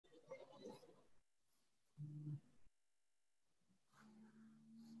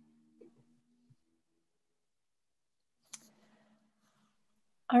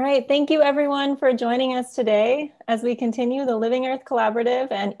All right, thank you everyone for joining us today as we continue the Living Earth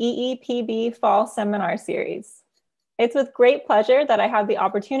Collaborative and EEPB Fall Seminar Series. It's with great pleasure that I have the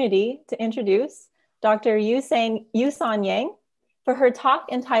opportunity to introduce Dr. Yusan Yang for her talk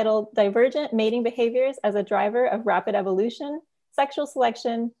entitled Divergent Mating Behaviors as a Driver of Rapid Evolution, Sexual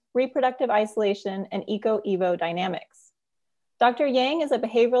Selection, Reproductive Isolation, and eco-evo Dynamics. Dr. Yang is a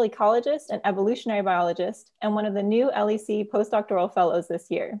behavioral ecologist and evolutionary biologist and one of the new LEC postdoctoral fellows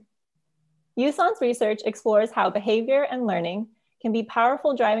this year. Yusan's research explores how behavior and learning can be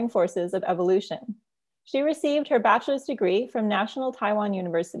powerful driving forces of evolution. She received her bachelor's degree from National Taiwan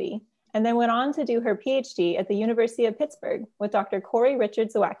University and then went on to do her PhD at the University of Pittsburgh with Dr. Corey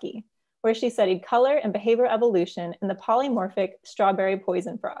Richard Zawacki, where she studied color and behavioral evolution in the polymorphic strawberry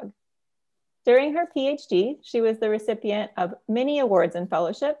poison frog. During her PhD, she was the recipient of many awards and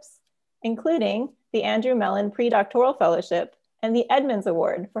fellowships, including the Andrew Mellon Pre-Doctoral Fellowship and the Edmonds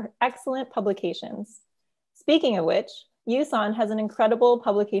Award for excellent publications. Speaking of which, Yusan has an incredible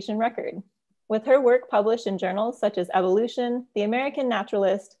publication record, with her work published in journals such as Evolution, The American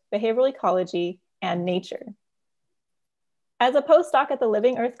Naturalist, Behavioral Ecology, and Nature. As a postdoc at the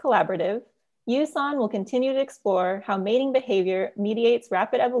Living Earth Collaborative, Yusan will continue to explore how mating behavior mediates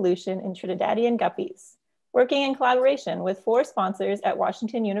rapid evolution in Trinidadian guppies, working in collaboration with 4 sponsors at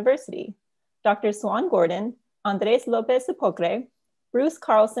Washington University: Dr. Swan Gordon, Andres Lopez Supocre, Bruce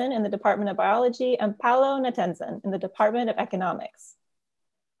Carlson in the Department of Biology, and Paulo Natenzen in the Department of Economics.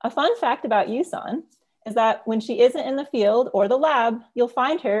 A fun fact about Yusan is that when she isn't in the field or the lab, you'll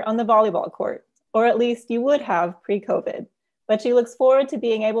find her on the volleyball court, or at least you would have pre-COVID. But she looks forward to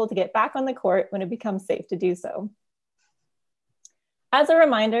being able to get back on the court when it becomes safe to do so. As a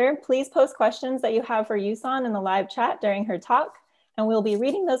reminder, please post questions that you have for Yusan in the live chat during her talk, and we'll be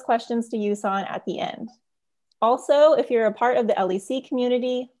reading those questions to Yusan at the end. Also, if you're a part of the LEC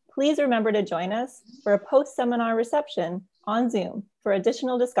community, please remember to join us for a post-seminar reception on Zoom for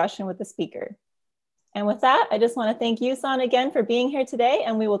additional discussion with the speaker. And with that, I just want to thank Yusan again for being here today,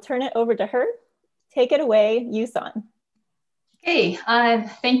 and we will turn it over to her. Take it away, Yusan. Hey,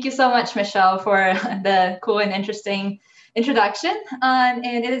 thank you so much, Michelle, for the cool and interesting introduction. And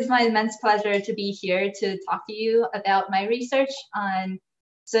it is my immense pleasure to be here to talk to you about my research.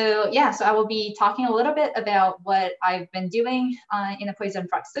 So I will be talking a little bit about what I've been doing in a poison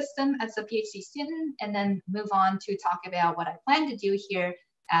frog system as a PhD student, and then move on to talk about what I plan to do here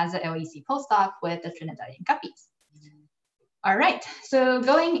as a LEC postdoc with the Trinidadian guppies. All right, so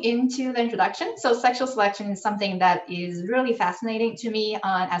going into the introduction. So sexual selection is something that is really fascinating to me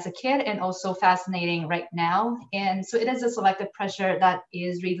as a kid, and also fascinating right now. And so it is a selective pressure that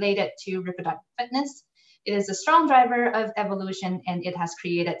is related to reproductive fitness. It is a strong driver of evolution, and it has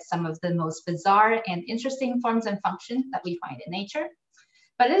created some of the most bizarre and interesting forms and functions that we find in nature.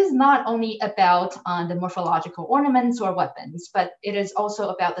 But it is not only about the morphological ornaments or weapons, but it is also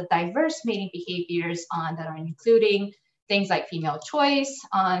about the diverse mating behaviors that are including things like female choice,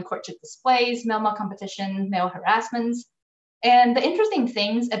 courtship displays, male-male competition, male harassments. And the interesting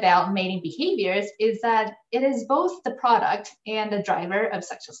things about mating behaviors is that it is both the product and the driver of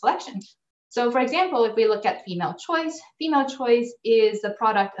sexual selection. So for example, if we look at female choice is the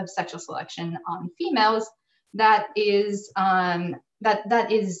product of sexual selection on females that is the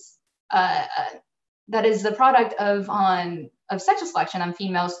product of sexual selection on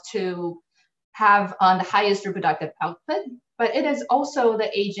females to have the highest reproductive output, but it is also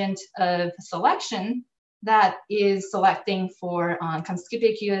the agent of selection that is selecting for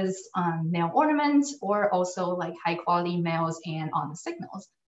conspicuous male ornaments, or also like high quality males and on the signals.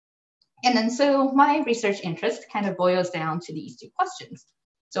 And then so my research interest kind of boils down to these 2 questions.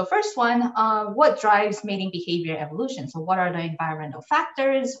 So first one, what drives mating behavior evolution? So what are the environmental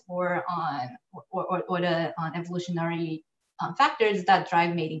factors or the evolutionary factors that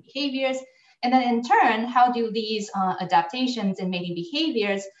drive mating behaviors? And then in turn, how do these adaptations in mating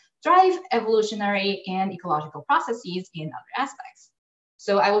behaviors drive evolutionary and ecological processes in other aspects?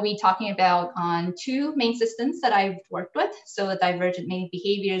 So I will be talking about 2 main systems that I've worked with. So the divergent mating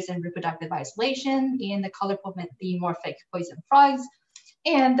behaviors and reproductive isolation in the colorful polymorphic poison frogs,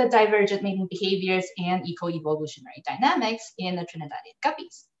 and the divergent mating behaviors and eco-evolutionary dynamics in the Trinidadian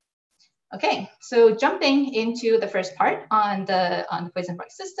guppies. Okay, so jumping into the first part on the poison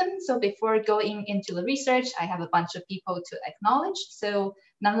frog system. So before going into the research, I have a bunch of people to acknowledge. So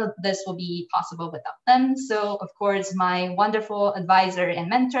none of this will be possible without them. So of course, my wonderful advisor and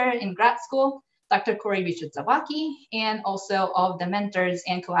mentor in grad school, Dr. Corey Richard Zawacki, and also all of the mentors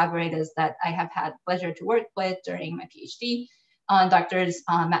and collaborators that I have had pleasure to work with during my PhD, Doctors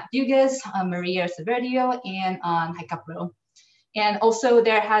Matt Dugas, Maria Severdio, and Heika Pro. And also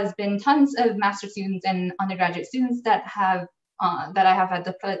there has been tons of master students and undergraduate students that I have had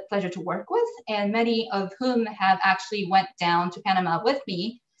the pleasure to work with, and many of whom have actually went down to Panama with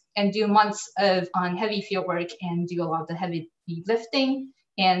me and do months of heavy field work and do a lot of the heavy lifting.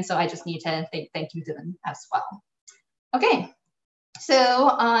 And so I just need to thank you to them as well. Okay,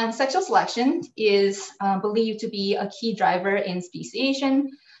 so sexual selection is believed to be a key driver in speciation.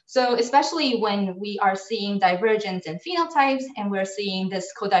 So especially when we are seeing divergence in phenotypes and we're seeing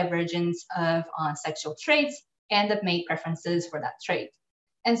this co-divergence of sexual traits and the mate preferences for that trait.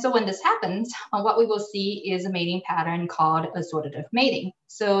 And so when this happens, what we will see is a mating pattern called assortative mating.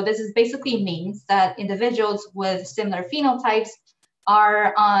 So this is basically means that individuals with similar phenotypes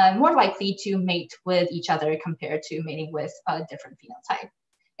are more likely to mate with each other compared to mating with a different phenotype.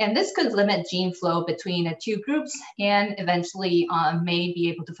 And this could limit gene flow between the two groups and eventually may be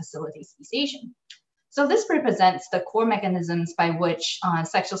able to facilitate speciation. So this represents the core mechanisms by which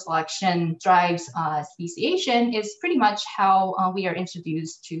sexual selection drives speciation is pretty much how we are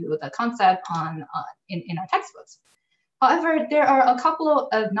introduced to the concept in our textbooks. However, there are a couple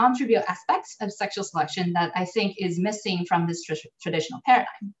of non-trivial aspects of sexual selection that I think is missing from this traditional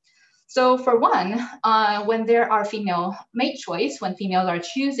paradigm. So for one, when there are female mate choice, when females are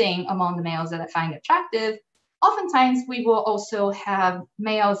choosing among the males that I find attractive, oftentimes we will also have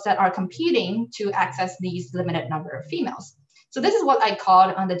males that are competing to access these limited number of females. So this is what I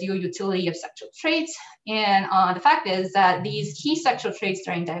called the dual utility of sexual traits. And the fact is that these key sexual traits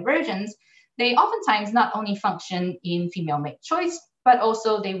during divergence, they oftentimes not only function in female mate choice, but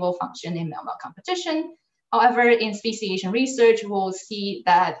also they will function in male-male competition. However, in speciation research, we'll see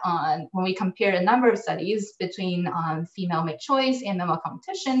that when we compare a number of studies between female mate choice and male-male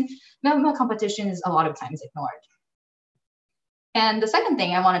competition is a lot of times ignored. And the second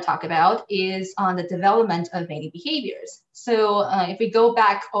thing I want to talk about is on the development of mating behaviors. So if we go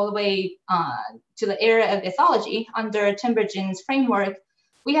back all the way to the era of ethology, under Divergent's framework,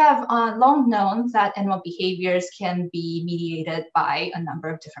 we have long known that animal behaviors can be mediated by a number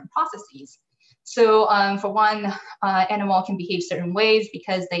of different processes. So for one, animal can behave certain ways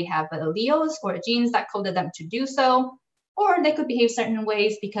because they have alleles or genes that coded them to do so, or they could behave certain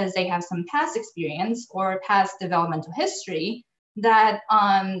ways because they have some past experience or past developmental history that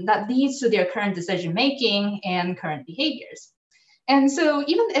leads to their current decision-making and current behaviors. And so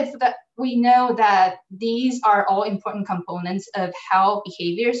even if we know that these are all important components of how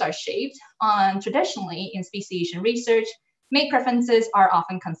behaviors are shaped, traditionally in speciation research, mate preferences are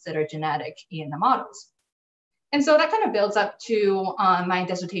often considered genetic in the models. And so that kind of builds up to my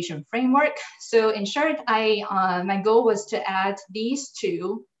dissertation framework. So in short, my goal was to add these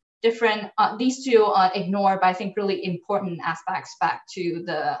two ignored, but I think really important aspects back to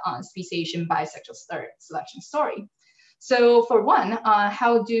the speciation bisexual selection story. So for one,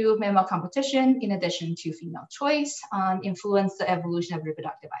 how do male-male competition, in addition to female choice, influence the evolution of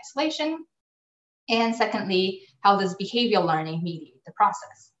reproductive isolation? And secondly, how does behavioral learning mediate the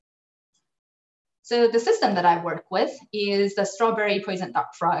process? So the system that I work with is the strawberry poison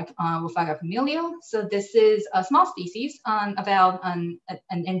dart frog, Wolfaga familial. So this is a small species, about an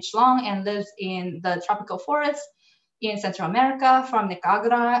inch long, and lives in the tropical forests in Central America, from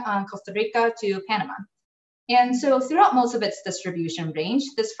Nicaragua, Costa Rica to Panama. And so throughout most of its distribution range,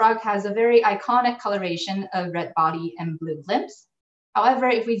 this frog has a very iconic coloration of red body and blue limbs. However,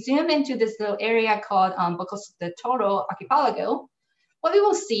 if we zoom into this little area called Bocos de Toro archipelago, what we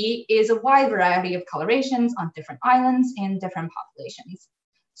will see is a wide variety of colorations on different islands and different populations.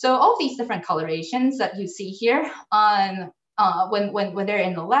 So all these different colorations that you see here, when they're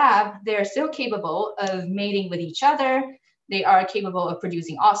in the lab, they're still capable of mating with each other. They are capable of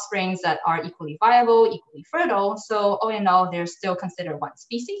producing offsprings that are equally viable, equally fertile. So all in all, they're still considered one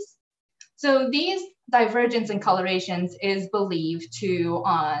species. So these divergence in colorations is believed to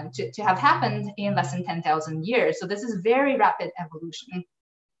have happened in less than 10,000 years. So this is very rapid evolution.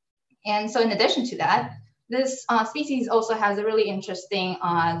 And so in addition to that, this species also has a really interesting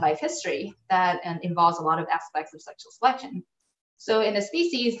life history that involves a lot of aspects of sexual selection. So in the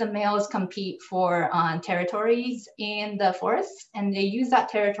species, the males compete for territories in the forests, and they use that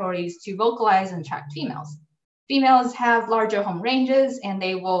territories to vocalize and attract females. Females have larger home ranges, and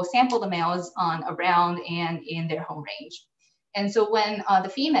they will sample the males around and in their home range. And so when the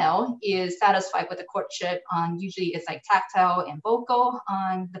female is satisfied with the courtship, usually it's like tactile and vocal,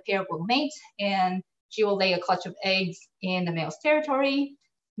 the pair will mate, and she will lay a clutch of eggs in the male's territory.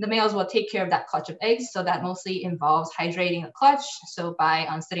 The males will take care of that clutch of eggs, so that mostly involves hydrating the clutch, so by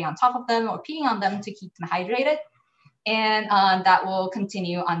sitting on top of them or peeing on them to keep them hydrated. And that will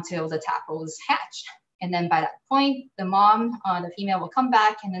continue until the tadpoles hatch. And then by that point, the mom, the female will come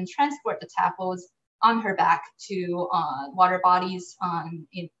back and then transport the tadpoles on her back to water bodies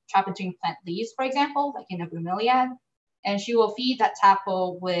in trapezine plant leaves, for example, like in a bromeliad. And she will feed that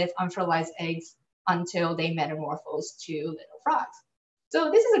tadpole with unfertilized eggs until they metamorphose to little frogs. So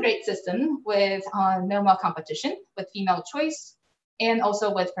this is a great system with male-male competition, with female choice, and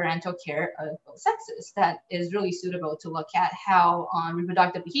also with parental care of both sexes that is really suitable to look at how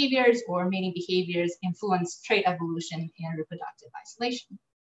reproductive behaviors or mating behaviors influence trait evolution and reproductive isolation.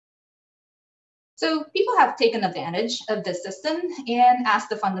 So people have taken advantage of this system and asked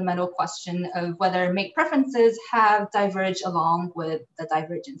the fundamental question of whether mate preferences have diverged along with the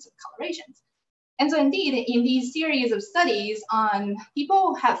divergence of colorations. And so indeed, in these series of studies,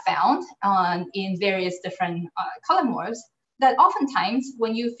 people have found in various different color morphs that oftentimes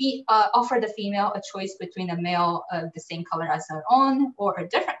when you offer the female a choice between a male of the same color as their own or a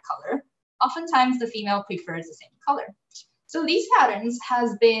different color, oftentimes the female prefers the same color. So these patterns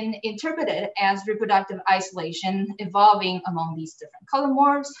has been interpreted as reproductive isolation evolving among these different color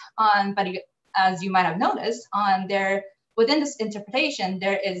morphs. But as you might have noticed, within this interpretation,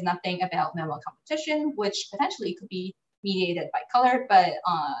 there is nothing about male-male competition, which potentially could be mediated by color. But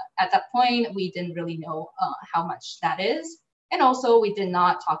at that point, we didn't really know how much that is. And also, we did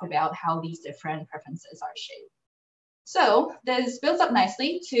not talk about how these different preferences are shaped. So this builds up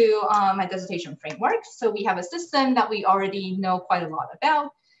nicely to my dissertation framework. So we have a system that we already know quite a lot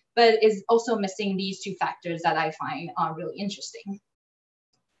about, but is also missing these two factors that I find really interesting.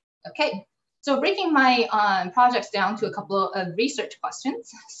 Okay, so breaking my projects down to a couple of research questions.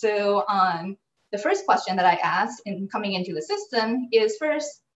 So the first question that I asked in coming into the system is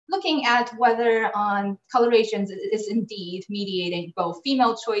first, looking at whether colorations is indeed mediating both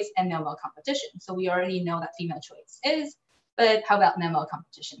female choice and male-male competition. So we already know that female choice is, but how about male-male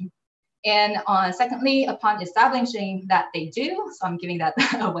competition? And secondly, upon establishing that they do, so I'm giving that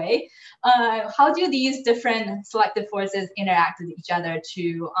away, how do these different selective forces interact with each other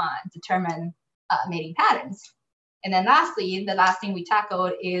to determine mating patterns? And then lastly, the last thing we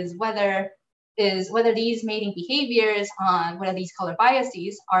tackled is whether these mating behaviors, whether these color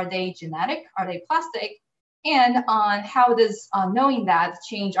biases, are they genetic, are they plastic, and on how does knowing that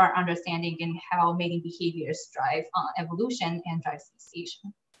change our understanding in how mating behaviors drive evolution and drive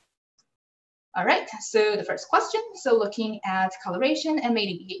speciation. All right, so the first question, so looking at coloration and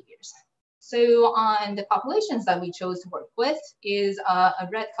mating behaviors. So on the populations that we chose to work with is a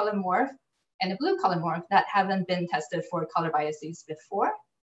red color morph and a blue color morph that haven't been tested for color biases before.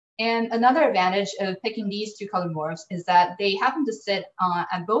 And another advantage of picking these two color morphs is that they happen to sit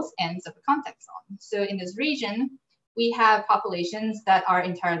at both ends of the contact zone. So in this region, we have populations that are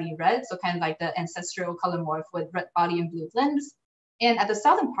entirely red, so kind of like the ancestral color morph with red body and blue limbs. And at the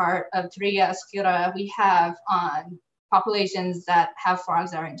southern part of Pteria oscura, we have populations that have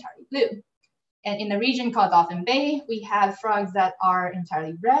frogs that are entirely blue. And in the region called Dolphin Bay, we have frogs that are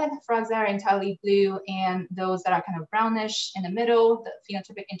entirely red, frogs that are entirely blue, and those that are kind of brownish in the middle, the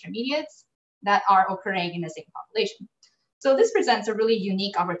phenotypic intermediates that are occurring in the same population. So this presents a really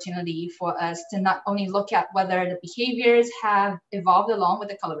unique opportunity for us to not only look at whether the behaviors have evolved along with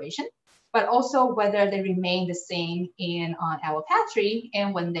the coloration, but also whether they remain the same in allopatry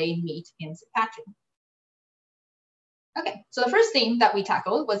and when they meet in sympatry. Okay, so the first thing that we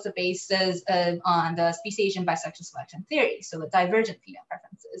tackled was the basis on the speciation by sexual selection theory, so the divergent female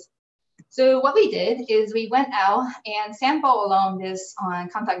preferences. So what we did is we went out and sampled along this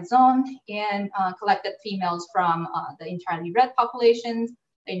contact zone and collected females from the entirely red populations,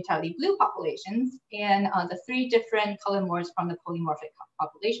 the entirely blue populations, and the three different color morphs from the polymorphic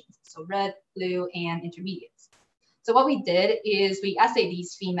populations, so red, blue, and intermediates. So what we did is we assayed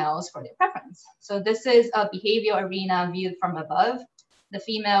these females for their preference. So this is a behavioral arena viewed from above. The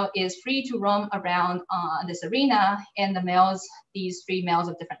female is free to roam around this arena, and the males, these three males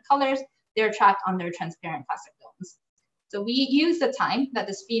of different colors, they're trapped under transparent plastic domes. So we use the time that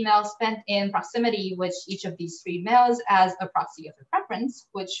this female spent in proximity with each of these three males as a proxy of her preference,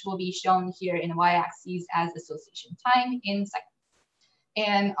 which will be shown here in the y-axis as association time in seconds.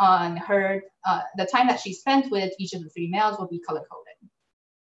 And on her, the time that she spent with each of the three males will be color-coded.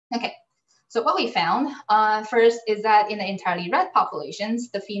 Okay, so what we found first is that in the entirely red populations,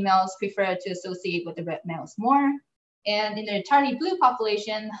 the females prefer to associate with the red males more. And in the entirely blue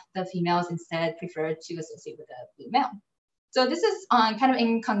population, the females instead prefer to associate with the blue male. So this is kind of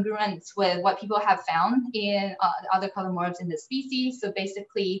incongruent with what people have found in the other color morphs in the species. So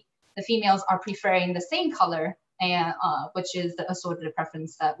basically, the females are preferring the same color, and which is the assorted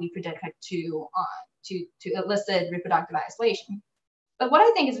preference that we predicted to elicit reproductive isolation. But what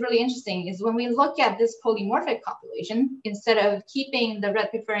I think is really interesting is when we look at this polymorphic population, instead of keeping the red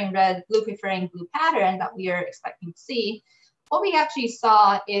preferring red, blue preferring blue pattern that we are expecting to see, what we actually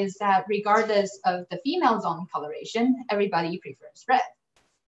saw is that regardless of the female zone coloration, everybody prefers red.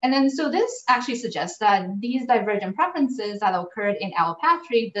 And then so this actually suggests that these divergent preferences that occurred in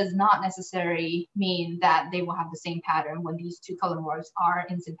allopatry does not necessarily mean that they will have the same pattern when these two color morphs are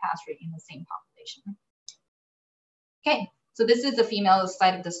in sympatry in the same population. Okay, so this is the female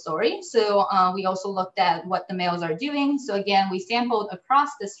side of the story. So we also looked at what the males are doing. So again, we sampled across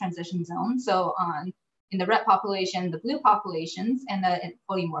this transition zone. So in the red population, the blue populations, and the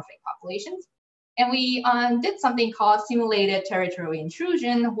polymorphic populations. And we did something called simulated territorial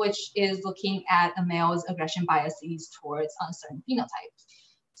intrusion, which is looking at a male's aggression biases towards certain phenotypes.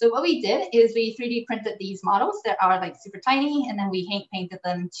 So what we did is we 3D printed these models that are like super tiny, and then we hand painted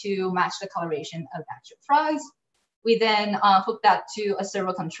them to match the coloration of actual frogs. We then hooked that to a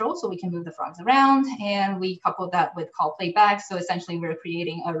servo control so we can move the frogs around, and we coupled that with call playback. So essentially we're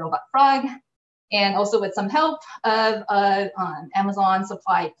creating a robot frog, and also with some help of Amazon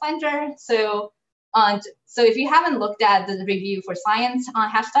supplied planter. So if you haven't looked at the review for science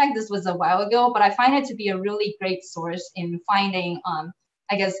hashtag, this was a while ago, but I find it to be a really great source in finding,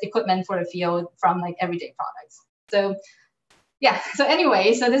 I guess, equipment for the field from like everyday products. So yeah, so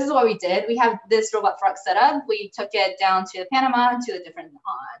anyway, so this is what we did. We have this robot frog set up. We took it down to Panama to the different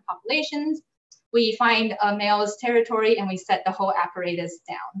populations. We find a male's territory and we set the whole apparatus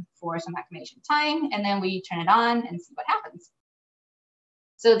down for some acclimation time, and then we turn it on and see what happens.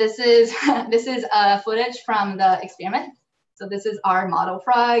 So this is footage from the experiment. So this is our model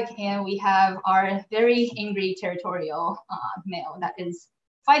frog, and we have our very angry territorial male that is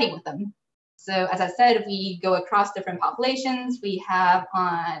fighting with them. So as I said, we go across different populations. We have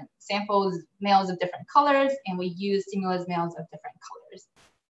samples males of different colors, and we use stimulus males of different colors.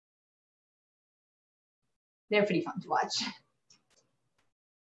 They're pretty fun to watch.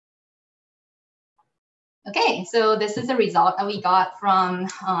 Okay, so this is the result that we got from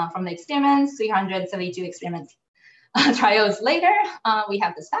the experiments, 372 experiments trials later, we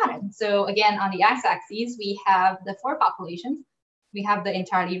have this pattern. So again, on the x-axis, we have the 4 populations. We have the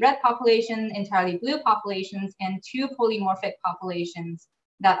entirely red population, entirely blue populations, and 2 polymorphic populations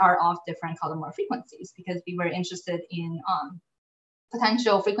that are of different color morph frequencies, because we were interested in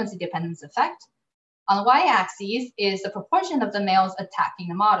potential frequency dependence effect. On the y-axis is the proportion of the males attacking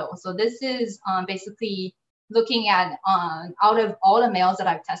the model. So this is basically looking at out of all the males that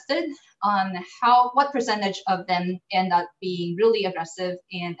I've tested, what percentage of them end up being really aggressive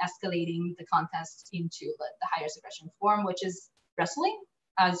and escalating the contest into the highest aggression form, which is wrestling,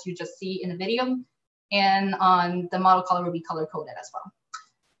 as you just see in the video. And the model color will be color coded as well.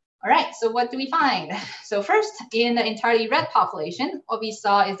 All right, so what do we find? So first, in the entirely red population, what we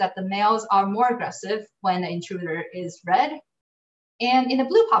saw is that the males are more aggressive when the intruder is red. And in the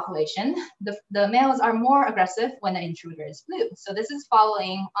blue population, the males are more aggressive when the intruder is blue. So this is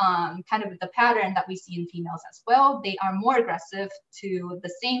following kind of the pattern that we see in females as well. They are more aggressive to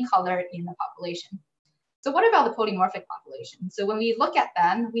the same color in the population. So what about the polymorphic population? So when we look at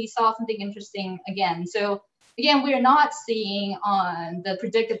that, we saw something interesting again. So again, we're not seeing the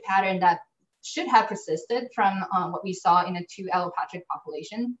predicted pattern that should have persisted from what we saw in the 2 allopatric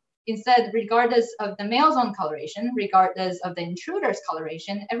population. Instead, regardless of the male zone coloration, regardless of the intruder's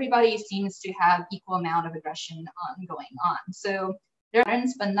coloration, everybody seems to have equal amount of aggression going on. So there are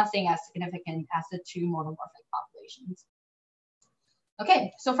patterns, but nothing as significant as the 2 monomorphic populations.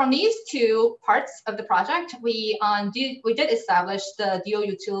 Okay, so from these 2 parts of the project, we did establish the dual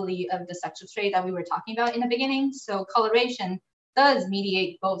utility of the sexual trait that we were talking about in the beginning. So coloration does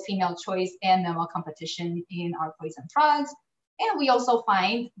mediate both female choice and male competition in our poison frogs. And we also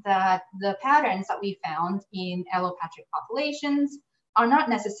find that the patterns that we found in allopatric populations are not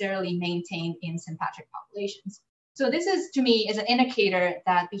necessarily maintained in sympatric populations. So this is, to me, is an indicator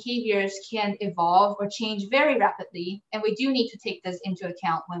that behaviors can evolve or change very rapidly. And we do need to take this into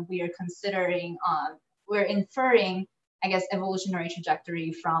account when we are considering, we're inferring, I guess, evolutionary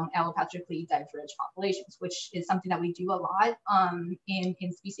trajectory from allopatrically diverged populations, which is something that we do a lot in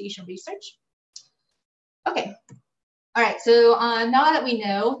speciation research. Okay. All right, so now that we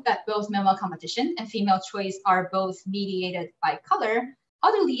know that both male competition and female choice are both mediated by color,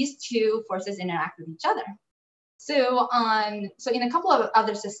 how do these 2 forces interact with each other? So, so in a couple of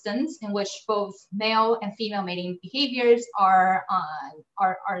other systems in which both male and female mating behaviors are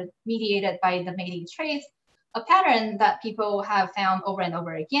mediated by the mating traits, a pattern that people have found over and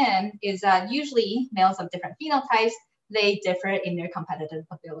over again is that usually males of different phenotypes, they differ in their competitive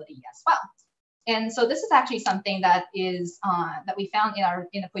ability as well. And so this is actually something that is that we found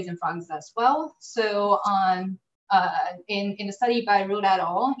in the poison frogs as well. So in a study by Rood et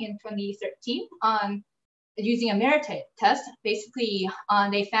al. In 2013, using a mirror test, basically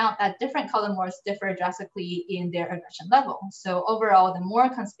they found that different color morphs differ drastically in their aggression level. So overall, the more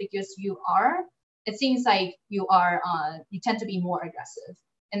conspicuous you are, it seems like you tend to be more aggressive.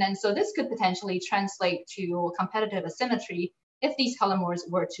 And then so this could potentially translate to competitive asymmetry if these color morphs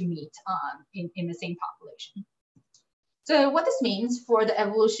were to meet in the same population. So what this means for the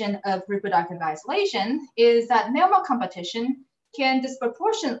evolution of reproductive isolation is that male-male competition can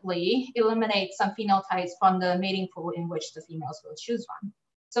disproportionately eliminate some phenotypes from the mating pool in which the females will choose from.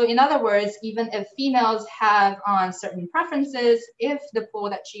 So in other words, even if females have certain preferences, if the pool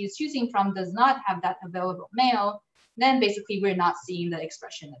that she is choosing from does not have that available male, then basically we're not seeing the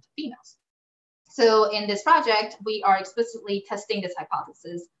expression of the females. So in this project, we are explicitly testing this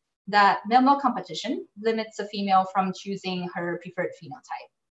hypothesis that male-male competition limits a female from choosing her preferred phenotype.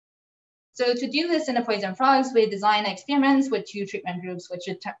 So to do this in the poison frogs, we designed experiments with two treatment groups, which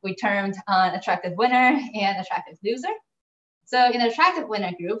we termed attractive winner and attractive loser. So in the attractive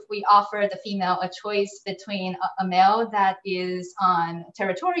winner group, we offer the female a choice between a male that is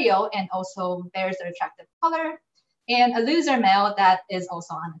territorial and also bears the attractive color, and a loser male that is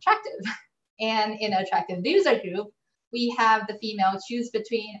also unattractive. And in the attractive loser group, we have the female choose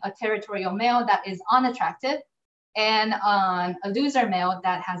between a territorial male that is unattractive and a loser male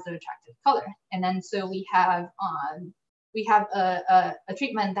that has the attractive color. And then so we have a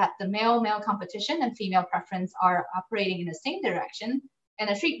treatment that the male-male competition and female preference are operating in the same direction, and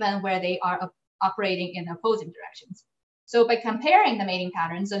a treatment where they are operating in opposing directions. So by comparing the mating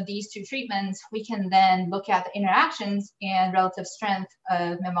patterns of these two treatments, we can then look at the interactions and relative strength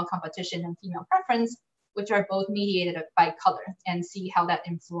of male competition and female preference, which are both mediated by color, and see how that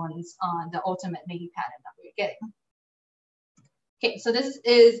influences the ultimate mating pattern that we're getting. Okay, so this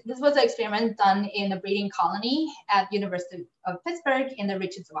was an experiment done in a breeding colony at University of Pittsburgh in the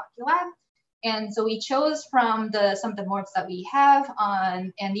Richard Zawacki lab. And so we chose from some of the morphs that we have,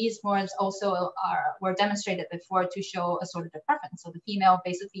 and these morphs also were demonstrated before to show a sort of preference. So the female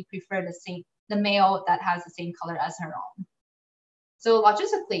basically preferred the male that has the same color as her own. So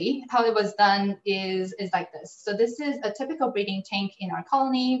logistically, how it was done is like this. So this is a typical breeding tank in our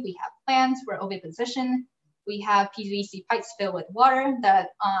colony. We have plants for oviposition. We have PVC pipes filled with water that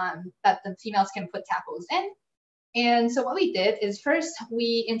the females can put tadpoles in. And so what we did is first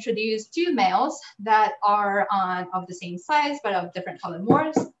we introduced two males that are of the same size but of different color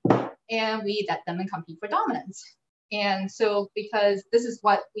morphs, and we let them compete for dominance. And so because this is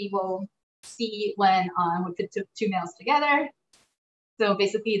what we will see when we put two males together. So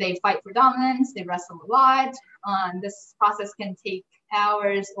basically they fight for dominance, they wrestle a lot. This process can take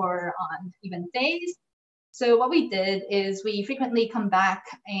hours or even days. So what we did is we frequently come back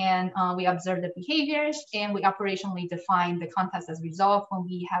and we observe the behaviors, and we operationally define the contest as resolved when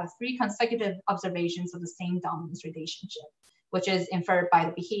we have 3 consecutive observations of the same dominance relationship, which is inferred by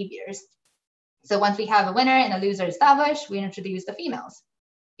the behaviors. So once we have a winner and a loser established, we introduce the females.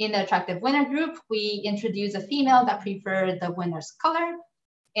 In the attractive winner group, we introduce a female that preferred the winner's color.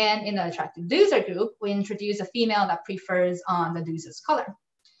 And in the attractive loser group, we introduce a female that prefers the loser's color.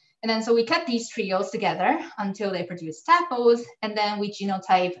 And then so we kept these trios together until they produced tadpoles, and then we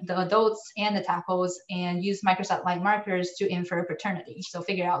genotype the adults and the tadpoles and use microsatellite markers to infer paternity. So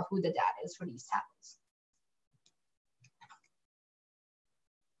figure out who the dad is for these tadpoles.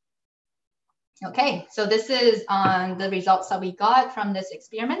 Okay, so this is the results that we got from this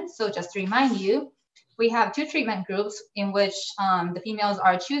experiment. So just to remind you, we have 2 treatment groups in which the females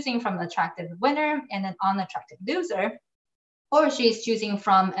are choosing from an attractive winner and an unattractive loser. Or she's choosing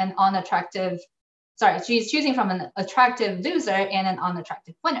from an choosing from an attractive loser and an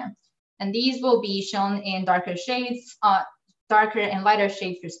unattractive winner. And these will be shown in darker shades, darker and lighter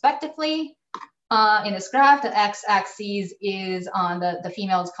shades respectively. In this graph, the x-axis is on the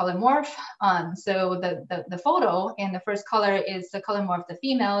female's color morph. So the photo and the first color is the color morph of the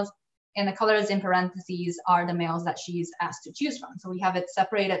females, and the colors in parentheses are the males that she's asked to choose from. So we have it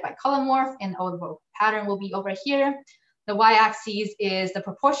separated by color morph, and the pattern will be over here. The y-axis is the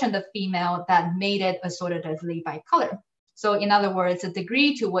proportion of the female that mated assortatively by color. So in other words, the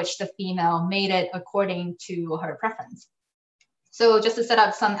degree to which the female mated according to her preference. So just to set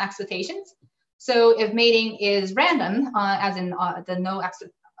up some expectations. So if mating is random, as in the no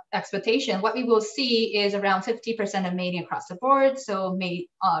expectation, what we will see is around 50% of mating across the board, so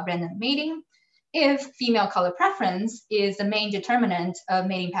random mating. If female color preference is the main determinant of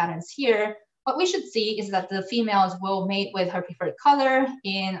mating patterns here, what we should see is that the females will mate with her preferred color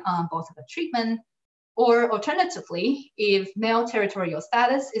in both of the treatment, or alternatively, if male territorial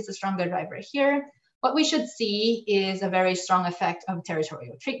status is a stronger driver here, what we should see is a very strong effect of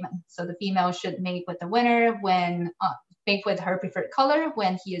territorial treatment. So the female should mate with the winner when, mate with her preferred color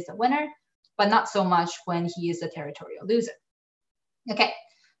when he is the winner, but not so much when he is the territorial loser. Okay,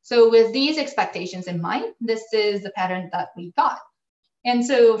 so with these expectations in mind, this is the pattern that we got. And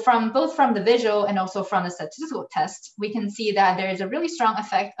so both from the visual and also from the statistical test, we can see that there is a really strong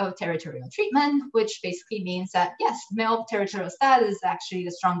effect of territorial treatment, which basically means that yes, male territorial status is actually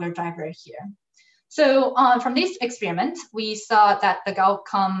the stronger driver here. So from this experiment, we saw that the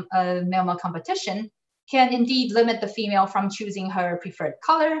outcome of male-male competition can indeed limit the female from choosing her preferred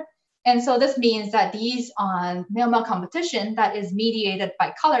color. And so this means that these male-male competition that is mediated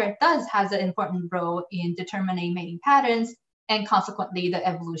by color does has an important role in determining mating patterns and consequently the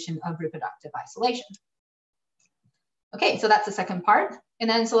evolution of reproductive isolation. Okay, so that's the second part. And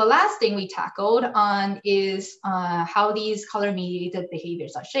then so the last thing we tackled is how these color-mediated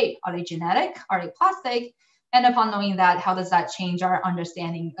behaviors are shaped. Are they genetic? Are they plastic? And upon knowing that, how does that change our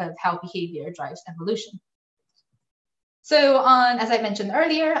understanding of how behavior drives evolution? So as I mentioned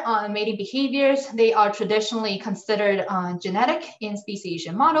earlier, mating behaviors, they are traditionally considered genetic in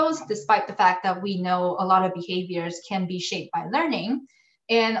speciation models, despite the fact that we know a lot of behaviors can be shaped by learning,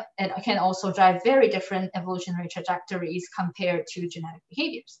 and it can also drive very different evolutionary trajectories compared to genetic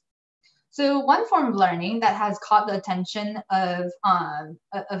behaviors. So one form of learning that has caught the attention of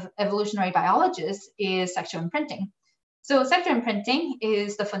evolutionary biologists is sexual imprinting. So sexual imprinting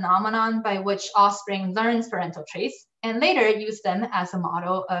is the phenomenon by which offspring learns parental traits and later use them as a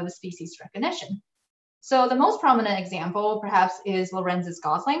model of species recognition. So the most prominent example perhaps is Lorenz's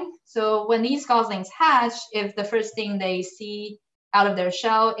gosling. So when these goslings hatch, if the first thing they see out of their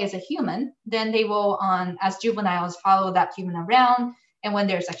shell is a human, then they will, as juveniles, follow that human around. And when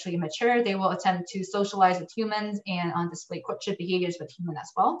they're sexually mature, they will attempt to socialize with humans and display courtship behaviors with humans as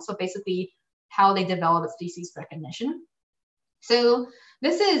well. So basically how they develop species recognition. So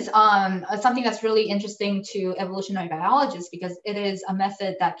this is something that's really interesting to evolutionary biologists because it is a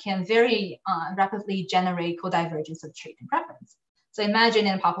method that can very rapidly generate co-divergence of trait and preference. So imagine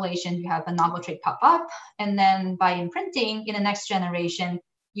in a population, you have a novel trait pop up, and then by imprinting in the next generation,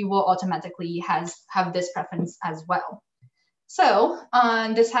 you will automatically have this preference as well. So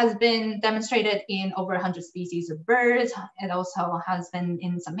this has been demonstrated in over 100 species of birds. It also has been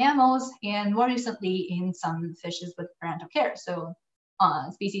in some mammals and more recently in some fishes with parental care. So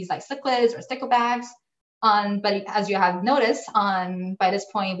species like cichlids or sticklebacks. But as you have noticed, by this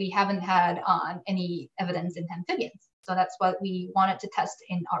point, we haven't had any evidence in amphibians. So that's what we wanted to test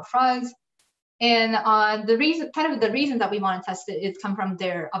in our frogs. And the reason that we want to test it is come from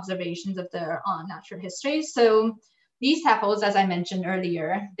their observations of their natural history. So these tadpoles, as I mentioned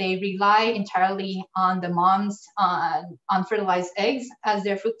earlier, they rely entirely on the mom's unfertilized eggs as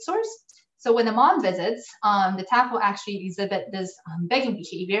their food source. So when the mom visits, the tadpole actually exhibit this begging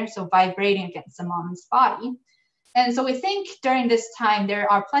behavior, so vibrating against the mom's body. And so we think during this time,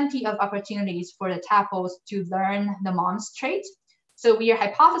 there are plenty of opportunities for the tadpoles to learn the mom's trait. So we are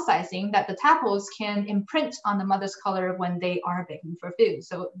hypothesizing that the tadpoles can imprint on the mother's color when they are begging for food,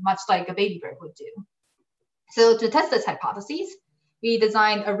 so much like a baby bird would do. So to test this hypothesis, we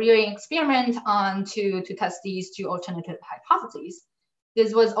designed a rearing experiment to test these two alternative hypotheses.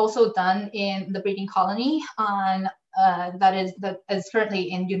 This was also done in the breeding colony that is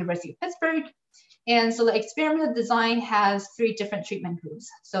currently in University of Pittsburgh. And so the experiment design has 3 different treatment groups.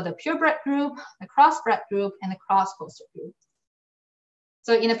 So the purebred group, the crossbred group, and the cross-poster group.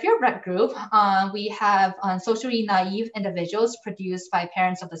 So in a purebred group, we have socially naive individuals produced by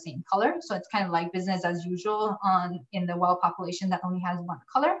parents of the same color. So it's kind of like business as usual in the wild population that only has one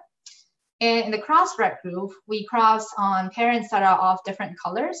color. And in the crossbred group, we cross on parents that are of different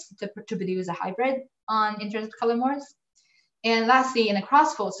colors to produce a hybrid in terms of color morphs. And lastly, in the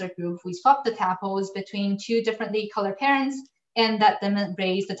cross-poster group, we swap the tadpoles between 2 differently colored parents, and that then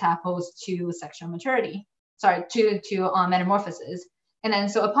raise the tadpoles to sexual maturity, to metamorphosis. And then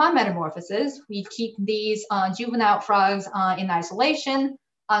so upon metamorphosis, we keep these juvenile frogs in isolation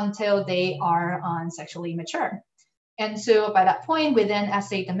until they are sexually mature. And so by that point, we then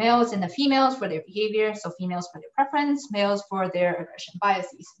assay the males and the females for their behavior. So females for their preference, males for their aggression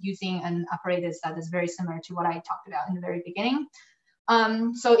biases, using an apparatus that is very similar to what I talked about in the very beginning.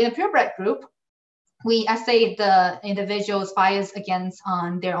 So in a purebred group, we assay the individual's bias against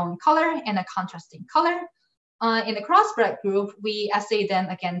their own color and a contrasting color. In the crossbred group, we assay them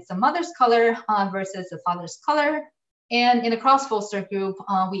against the mother's color versus the father's color. And in the cross-foster group,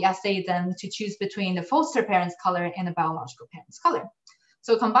 we assayed them to choose between the foster parent's color and the biological parent's color.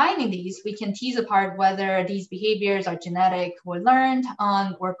 So combining these, we can tease apart whether these behaviors are genetic or learned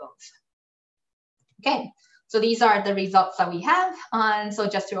or both. Okay, so these are the results that we have. So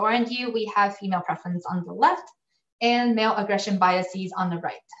just to orient you, we have female preference on the left and male aggression biases on the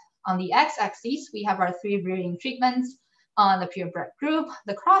right. On the x-axis, we have our 3 breeding treatments on the purebred group,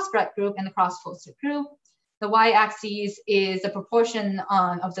 the crossbred group, and the cross-foster group. The y-axis is the proportion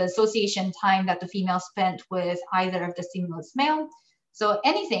of the association time that the female spent with either of the stimulus male. So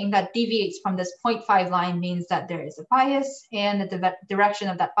anything that deviates from this 0.5 line means that there is a bias, and the direction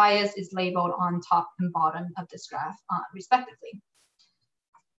of that bias is labeled on top and bottom of this graph, respectively.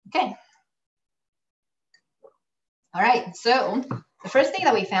 Okay. All right, so the first thing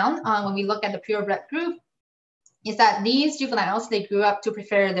that we found when we look at the purebred group is that these juveniles, they grew up to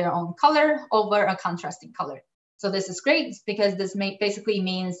prefer their own color over a contrasting color. So this is great because this basically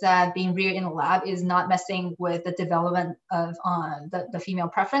means that being reared in a lab is not messing with the development of the female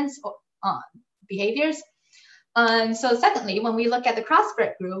preference behaviors. So secondly, when we look at the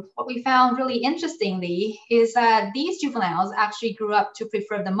crossbred group, what we found really interestingly is that these juveniles actually grew up to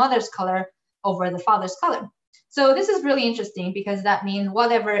prefer the mother's color over the father's color. So this is really interesting because that means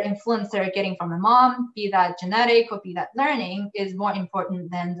whatever influence they're getting from the mom, be that genetic or be that learning, is more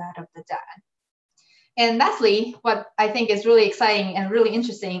important than that of the dad. And lastly, what I think is really exciting and really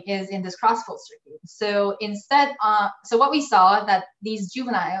interesting is in this cross-foster group. So instead, so what we saw that these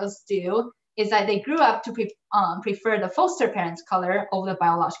juveniles do is that they grew up to prefer the foster parent's color over the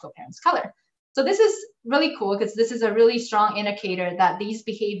biological parent's color. So this is really cool because this is a really strong indicator that these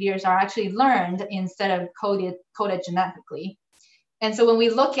behaviors are actually learned instead of coded genetically. And so when we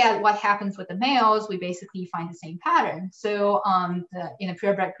look at what happens with the males, we basically find the same pattern. So in the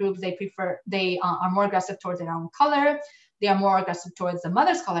purebred groups, they are more aggressive towards their own color. They are more aggressive towards the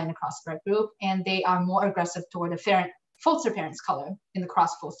mother's color in the crossbred group, and they are more aggressive toward the foster parent's color in the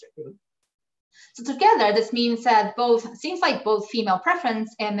cross-foster group. So together, this means that seems like both female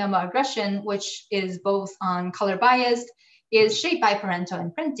preference and male aggression, which is both color biased, is shaped by parental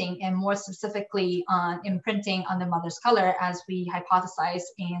imprinting, and more specifically on imprinting on the mother's color, as we hypothesized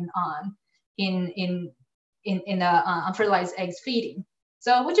in unfertilized eggs feeding.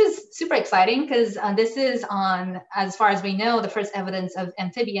 So, which is super exciting because this is as far as we know, the first evidence of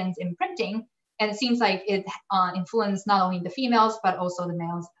amphibians imprinting, and it seems like it influenced not only the females but also the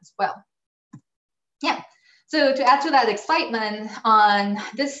males as well. Yeah. So to add to that excitement,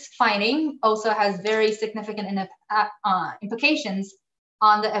 this finding also has very significant implications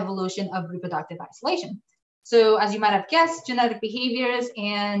on the evolution of reproductive isolation. So as you might have guessed, genetic behaviors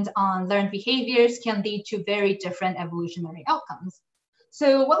and learned behaviors can lead to very different evolutionary outcomes.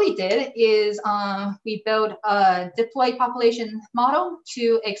 So what we did is we built a diploid population model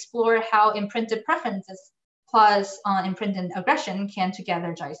to explore how imprinted preferences plus imprinted aggression can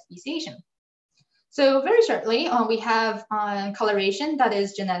together drive speciation. So very shortly, we have coloration that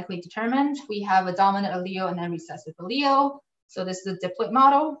is genetically determined. We have a dominant allele and a recessive allele. So this is a diploid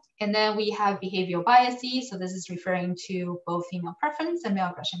model. And then we have behavioral biases. So this is referring to both female preference and male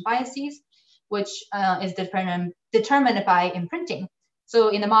aggression biases, which is determined by imprinting. So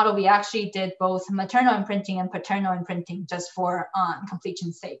in the model, we actually did both maternal imprinting and paternal imprinting just for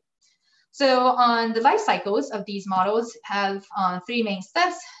completion's sake. So the life cycles of these models have 3 main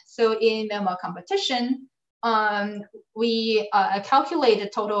steps. So in male competition, we calculate the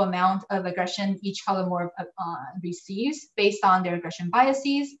total amount of aggression each colomorph receives based on their aggression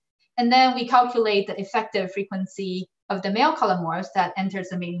biases. And then we calculate the effective frequency of the male colomorphs that enters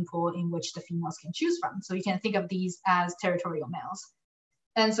the mating pool in which the females can choose from. So you can think of these as territorial males.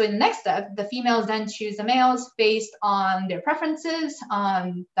 And so in the next step, the females then choose the males based on their preferences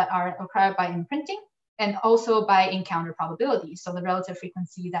that are acquired by imprinting, and also by encounter probability, so the relative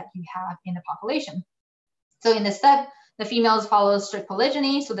frequency that you have in the population. So in this step, the females follow strict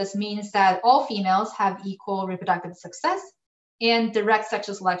polygyny. So this means that all females have equal reproductive success, and direct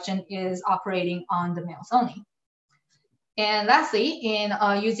sexual selection is operating on the males only. And lastly, in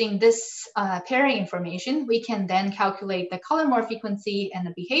using this pairing information, we can then calculate the colomorph frequency and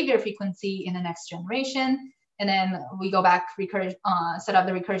the behavior frequency in the next generation. And then we go back, set up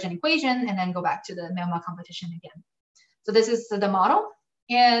the recursion equation, and then go back to the male competition again. So this is the model.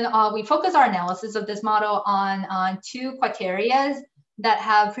 And we focus our analysis of this model on 2 criteria that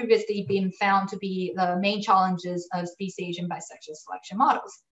have previously been found to be the main challenges of speciation by sexual selection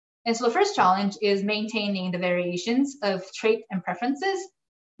models. And so the first challenge is maintaining the variations of trait and preferences.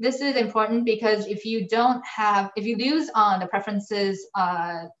 This is important because if you lose the preferences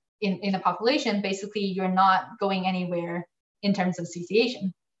in a population, basically you're not going anywhere in terms of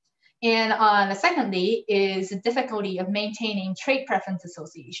speciation. And secondly is the difficulty of maintaining trait preference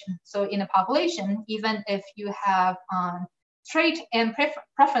association. So in a population, even if you have trait and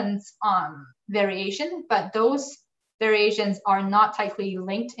preference variation, but those variations are not tightly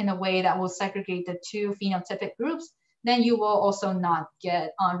linked in a way that will segregate the two phenotypic groups, then you will also not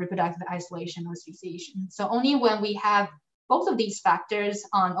get reproductive isolation or speciation. So only when we have both of these factors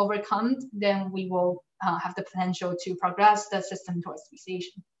overcome, then we will have the potential to progress the system towards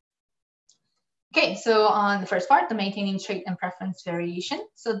speciation. Okay, so on the first part, the maintaining trait and preference variation.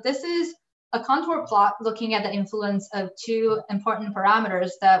 So this is a contour plot looking at the influence of two important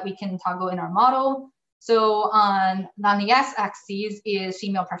parameters that we can toggle in our model. So on the x-axis is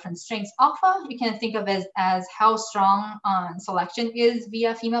female preference strength alpha. You can think of it as how strong selection is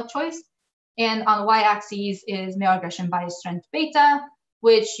via female choice. And on the y-axis is male aggression bias strength beta,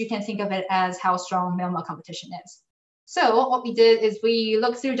 which you can think of it as how strong male-male competition is. So what we did is we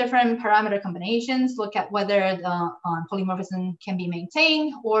looked through different parameter combinations, look at whether the polymorphism can be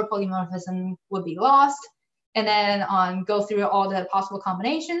maintained or polymorphism would be lost, and then go through all the possible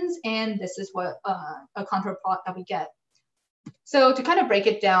combinations, and this is what a contour plot that we get. So to kind of break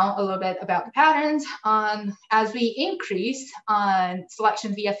it down a little bit about the patterns, as we increase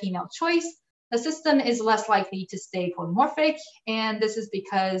selection via female choice, the system is less likely to stay polymorphic, and this is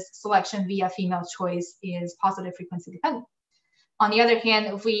because selection via female choice is positive frequency dependent. On the other hand,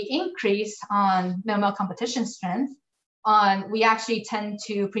 if we increase male-male competition strength, we actually tend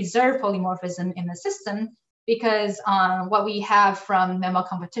to preserve polymorphism in the system because what we have from male-male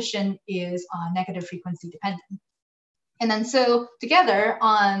competition is negative frequency dependent. And then so together,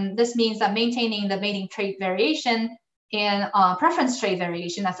 this means that maintaining the mating trait variation and preference trait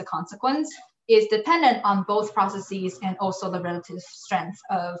variation as a consequence is dependent on both processes and also the relative strength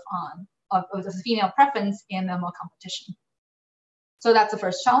of the female preference and male competition. So that's the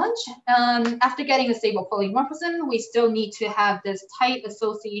first challenge. After getting a stable polymorphism, we still need to have this tight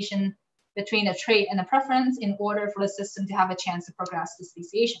association between a trait and a preference in order for the system to have a chance to progress to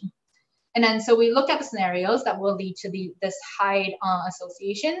speciation. And then so we look at the scenarios that will lead to this high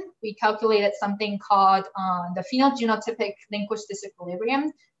association. We calculated something called the phenogenotypic linkage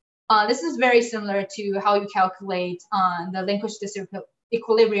disequilibrium. This is very similar to how you calculate the linkage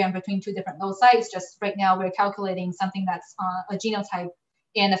disequilibrium between two different loci. Just right now we're calculating something that's a genotype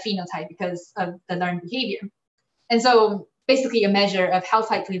and a phenotype because of the learned behavior. And so basically a measure of how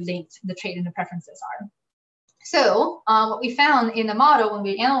tightly linked the trait and the preferences are. So what we found in the model when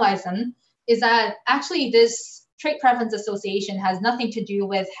we analyzed them is that actually this trait preference association has nothing to do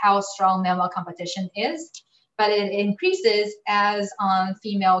with how strong male-male competition is, but it increases as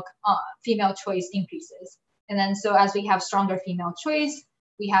female choice increases. And then so as we have stronger female choice,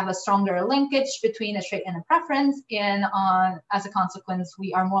 we have a stronger linkage between a trait and a preference, and as a consequence,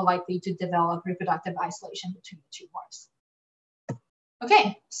 we are more likely to develop reproductive isolation between the two morphs.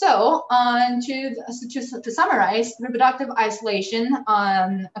 Okay, so to summarize, reproductive isolation,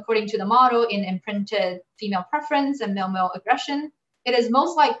 according to the model in imprinted female preference and male-male aggression, it is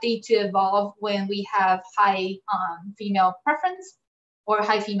most likely to evolve when we have high female preference or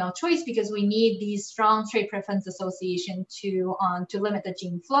high female choice because we need these strong trait preference association to limit the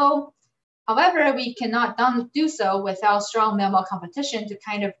gene flow. However, we cannot do so without strong male-male competition to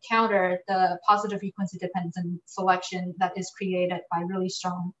kind of counter the positive frequency dependent selection that is created by really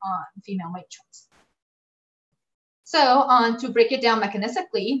strong female mate choice. So to break it down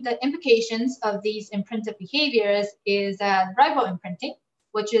mechanistically, the implications of these imprinted behaviors is that rival imprinting,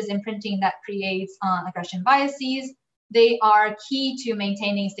 which is imprinting that creates aggression biases, they are key to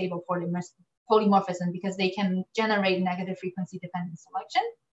maintaining stable polymorphism because they can generate negative frequency dependent selection.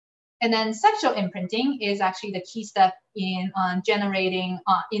 And then sexual imprinting is actually the key step in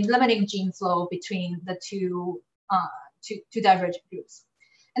limiting gene flow between the two divergent groups.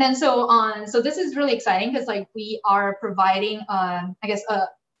 And then so this is really exciting because like we are providing, I guess,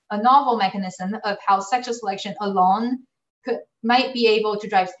 a novel mechanism of how sexual selection alone might be able to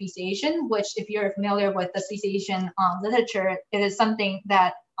drive speciation, which if you're familiar with the speciation literature, it is something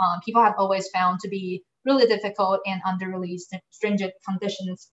that people have always found to be really difficult and under really stringent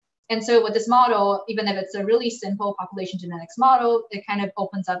conditions. And so with this model, even if it's a really simple population genetics model, it kind of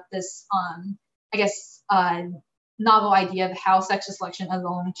opens up this, I guess, novel idea of how sexual selection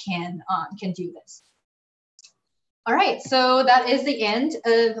alone can do this. All right, so that is the end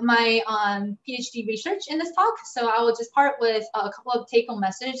of my PhD research in this talk. So I will just part with a couple of take-home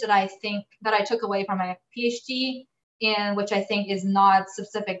messages that I took away from my PhD, and which I think is not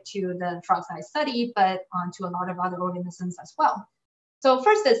specific to the frogs that I study, but to a lot of other organisms as well. So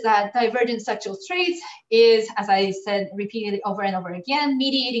first is that divergent sexual traits is, as I said, repeated over and over again,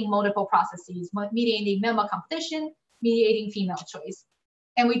 mediating multiple processes, mediating male competition, mediating female choice.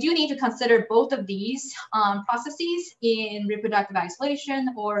 And we do need to consider both of these processes in reproductive isolation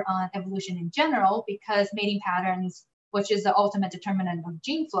or evolution in general, because mating patterns, which is the ultimate determinant of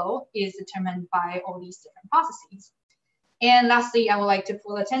gene flow, is determined by all these different processes. And lastly, I would like to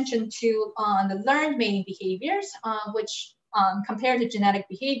pull attention to the learned mating behaviors, which compared to genetic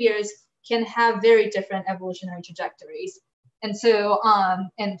behaviors can have very different evolutionary trajectories. And so,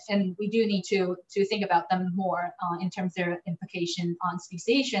 and we do need to think about them more in terms of their implication on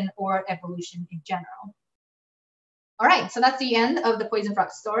speciation or evolution in general. All right, so that's the end of the poison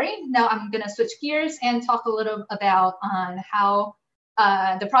frog story. Now I'm gonna switch gears and talk a little about how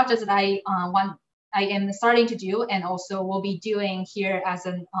the projects that I am starting to do and also will be doing here as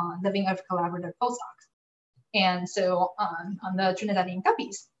a Living Earth Collaborative postdoc. And so on the Trinidadian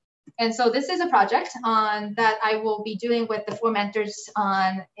guppies. And so this is a project that I will be doing with the 4 mentors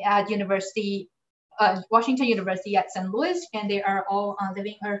at Washington University at St. Louis, and they are all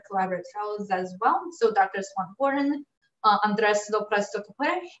Living Earth Collaborative fellows as well. So Dr. Swan Gordon, Andres Lopez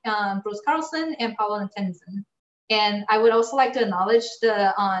Tocopere, Bruce Carlson, and Paulo Tenzin. And I would also like to acknowledge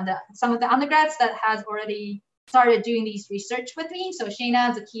some of the undergrads that has already started doing these research with me. So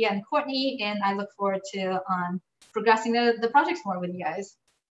Shayna, Zakia, and Courtney, and I look forward to progressing the projects more with you guys.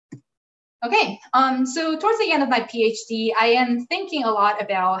 Okay, so towards the end of my PhD, I am thinking a lot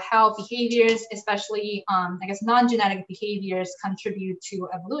about how behaviors, especially I guess non-genetic behaviors, contribute to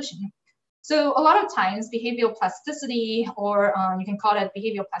evolution. So a lot of times behavioral plasticity, or you can call it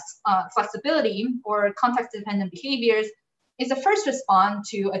behavioral flexibility or context-dependent behaviors, is the first response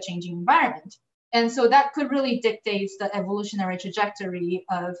to a changing environment. And so that could really dictate the evolutionary trajectory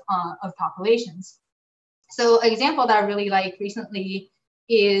of populations. So an example that I really like recently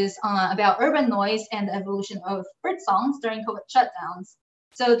is about urban noise and the evolution of bird songs during COVID shutdowns.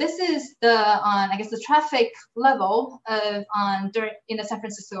 So this is the, I guess, the traffic level of in the San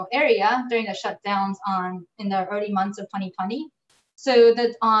Francisco area during the shutdowns in the early months of 2020. So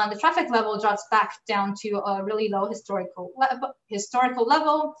the traffic level drops back down to a really low historical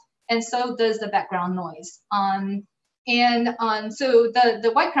level, and so does the background noise. So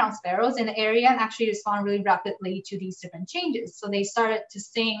the white-crowned sparrows in the area actually respond really rapidly to these different changes. So they started to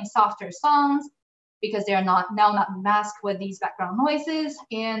sing softer songs because they are now not masked with these background noises,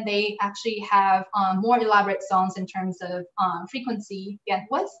 and they actually have more elaborate songs in terms of frequency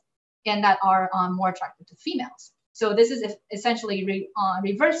bandwidth, and that are more attractive to females. So this is essentially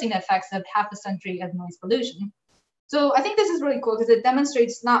reversing the effects of half a century of noise pollution. So I think this is really cool because it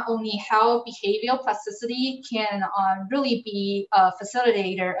demonstrates not only how behavioral plasticity can really be a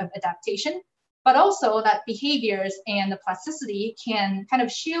facilitator of adaptation, but also that behaviors and the plasticity can kind of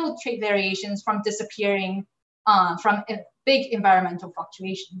shield trait variations from disappearing from big environmental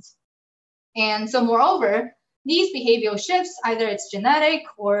fluctuations. And so moreover, these behavioral shifts, either it's genetic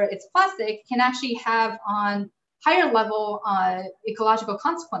or it's plastic, can actually have higher level ecological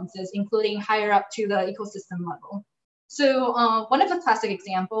consequences, including higher up to the ecosystem level. So one of the classic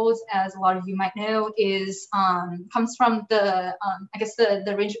examples, as a lot of you might know, is comes from the I guess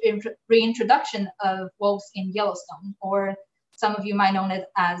the reintroduction of wolves in Yellowstone, or some of you might know it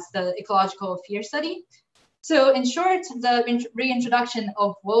as the ecological fear study. So in short, the reintroduction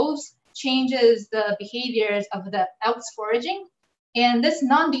of wolves changes the behaviors of the elk's foraging. And this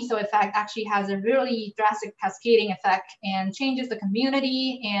non-lethal effect actually has a really drastic cascading effect and changes the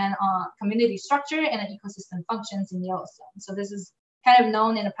community and community structure and the ecosystem functions in Yellowstone. So this is kind of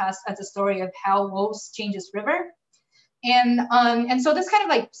known in the past as a story of how wolves changes river. And so this kind of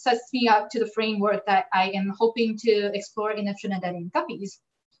like sets me up to the framework that I am hoping to explore in the Trinidadian guppies.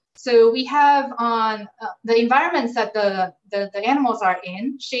 So we have the environments that the animals are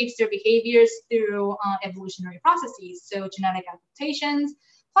in shapes their behaviors through evolutionary processes. So genetic adaptations,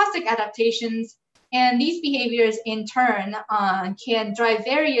 plastic adaptations, and these behaviors in turn can drive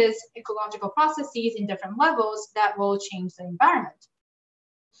various ecological processes in different levels that will change the environment.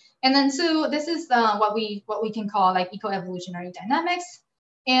 And then so this is what we can call like eco-evolutionary dynamics.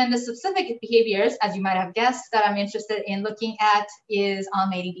 And the specific behaviors, as you might have guessed, that I'm interested in looking at is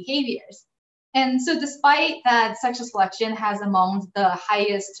mating behaviors. And so despite that sexual selection has among the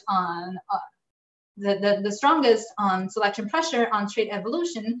highest, the strongest selection pressure on trait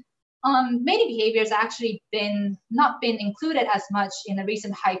evolution, mating behaviors actually not been included as much in the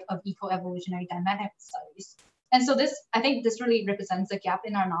recent hype of eco-evolutionary dynamic studies. And so I think this really represents a gap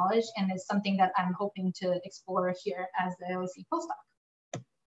in our knowledge, and is something that I'm hoping to explore here as the LSE postdoc.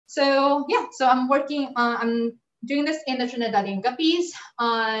 So yeah, so I'm working, I'm doing this in the Trinidadian guppies.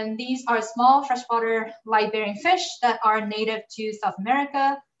 These are small freshwater light-bearing fish that are native to South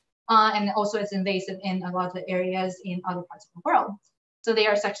America, and also it's invasive in a lot of the areas in other parts of the world. So they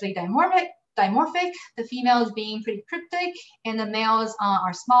are sexually dimorphic, the females being pretty cryptic, and the males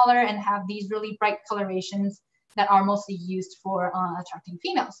are smaller and have these really bright colorations that are mostly used for attracting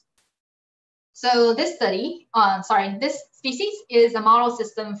females. So this this species is a model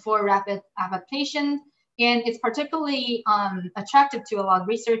system for rapid adaptation, and it's particularly attractive to a lot of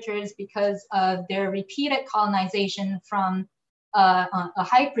researchers because of their repeated colonization from a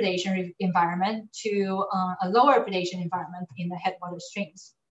high predation environment to a lower predation environment in the headwater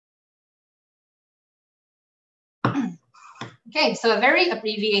streams. Okay, so a very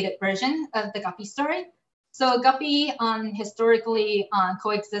abbreviated version of the guppy story. So guppy historically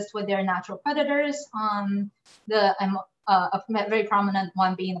coexist with their natural predators, a very prominent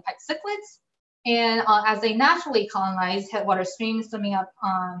one being the pike cichlids. And as they naturally colonize headwater streams swimming up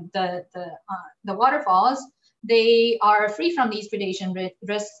the waterfalls, they are free from these predation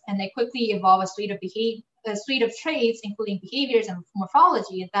risks, and they quickly evolve a suite of traits, including behaviors and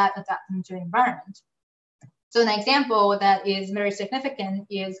morphology that adapt them to the environment. So an example that is very significant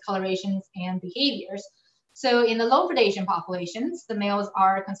is colorations and behaviors. So in the low predation populations, the males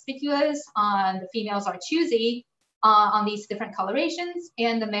are conspicuous, the females are choosy on these different colorations,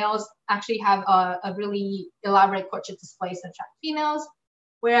 and the males actually have a really elaborate courtship displays to attract females.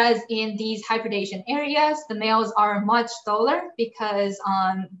 Whereas in these high predation areas, the males are much duller because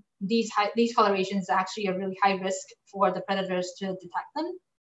these colorations are actually a really high risk for the predators to detect them.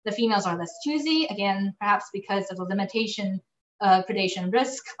 The females are less choosy, again, perhaps because of the limitation of predation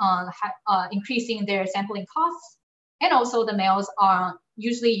risk, increasing their sampling costs. And also the males are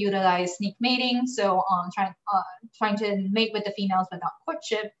usually utilize sneak mating, so trying to mate with the females without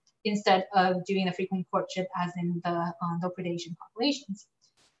courtship instead of doing a frequent courtship as in the low predation populations.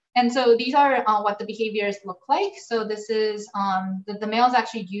 And so these are what the behaviors look like. So this is, the males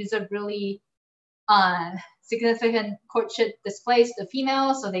actually use a really significant courtship displays to the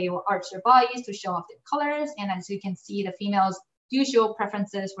females, so they will arch their bodies to show off their colors. And as you can see, the females do show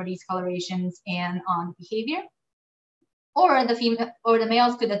preferences for these colorations and behavior. Or the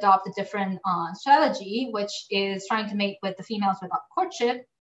males could adopt a different strategy, which is trying to mate with the females without courtship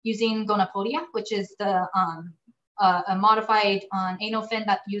using gonopodia, which is the a modified anal fin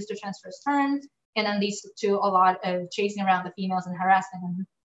that used to transfer sperm, and then leads to a lot of chasing around the females and harassing them.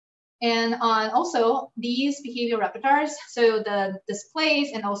 And also these behavioral repertoires, so the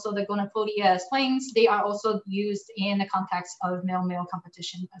displays and also the gonopodia swings, they are also used in the context of male-male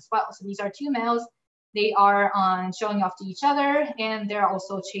competition as well. So these are two males, they are showing off to each other, and there are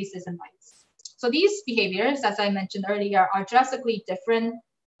also chases and bites. So these behaviors, as I mentioned earlier, are drastically different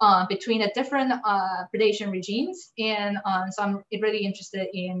between the different predation regimes. And so I'm really interested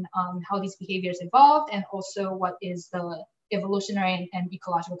in how these behaviors evolved and also what is the evolutionary and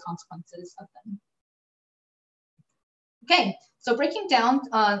ecological consequences of them. Okay, so breaking down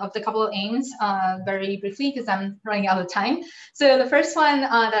of the couple of aims very briefly, because I'm running out of time. So the first one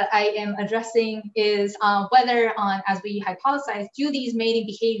that I am addressing is whether, as we hypothesize, do these mating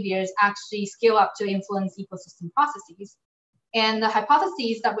behaviors actually scale up to influence ecosystem processes? And the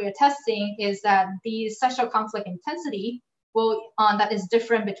hypotheses that we're testing is that the sexual conflict intensity that is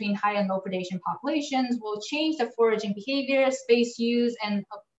different between high and low predation populations will change the foraging behavior, space use, and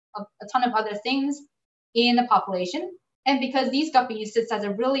a ton of other things in the population. And because these guppies sits as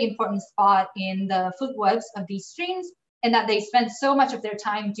a really important spot in the food webs of these streams, and that they spend so much of their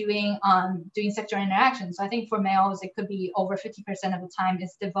time doing sexual interactions. So I think for males, it could be over 50% of the time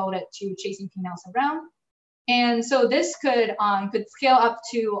is devoted to chasing females around. And so this could scale up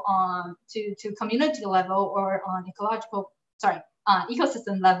to community level or on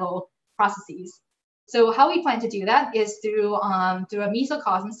ecosystem level processes. So how we plan to do that is through a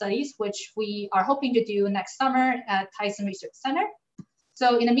mesocosm studies, which we are hoping to do next summer at Tyson Research Center.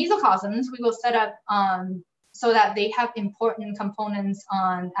 So in the mesocosms, we will set up so that they have important components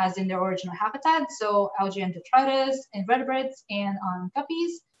as in their original habitat. So algae and detritus, invertebrates, and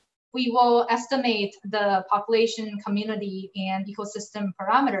guppies. We will estimate the population, community, and ecosystem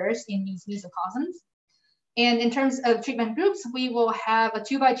parameters in these mesocosms. And in terms of treatment groups, we will have a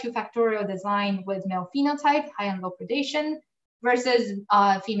 2x2 factorial design with male phenotype, high and low predation, versus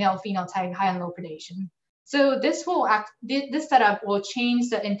female phenotype, high and low predation. So this setup will change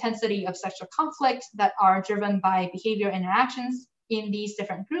the intensity of sexual conflict that are driven by behavioral interactions in these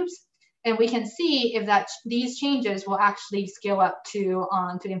different groups. And we can see if these changes will actually scale up to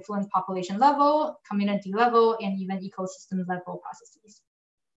influence population level, community level, and even ecosystem level processes.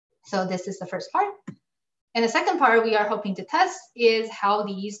 So this is the first part. And the second part we are hoping to test is how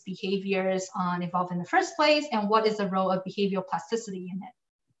these behaviors evolve in the first place and what is the role of behavioral plasticity in it.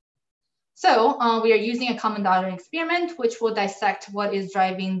 So we are using a common garden experiment, which will dissect what is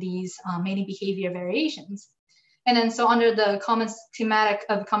driving these mating behavior variations. And then so under the common schematic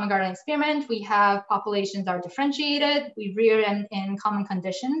of the common garden experiment, we have populations that are differentiated. We rear them in common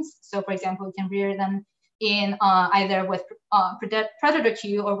conditions. So for example, we can rear them in either with predator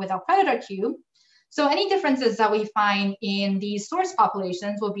Q or without predator Q. So any differences that we find in these source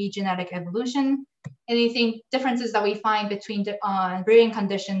populations will be genetic evolution. Anything differences that we find between rearing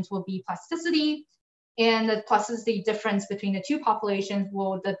conditions will be plasticity. And the plasticity difference between the two populations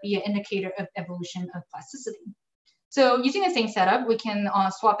will be an indicator of evolution of plasticity. So using the same setup, we can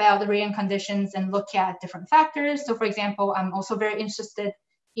swap out the rearing conditions and look at different factors. So for example, I'm also very interested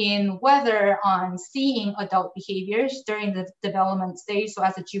in whether seeing adult behaviors during the development stage, so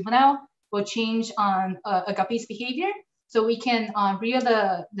as a juvenile, will change on a guppy's behavior. So we can rear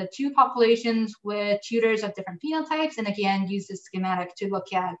the two populations with tutors of different phenotypes, and again, use this schematic to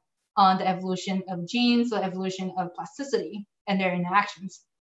look at the evolution of genes, the evolution of plasticity and their interactions.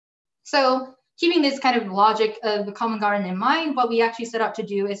 So keeping this kind of logic of the common garden in mind, what we actually set out to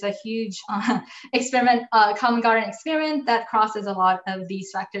do is a huge experiment, common garden experiment that crosses a lot of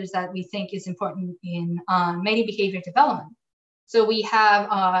these factors that we think is important in mating behavior development. So we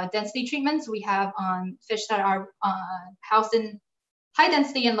have density treatments. We have fish that are housed in high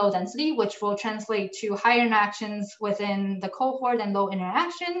density and low density, which will translate to higher interactions within the cohort and low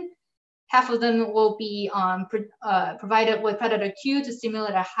interaction. Half of them will be provided with predator Q to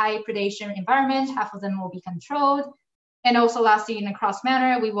stimulate a high predation environment. Half of them will be controlled. And also lastly, in a cross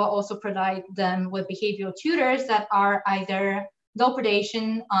manner, we will also provide them with behavioral tutors that are either low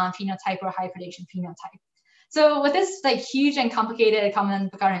predation phenotype or high predation phenotype. So with this like huge and complicated common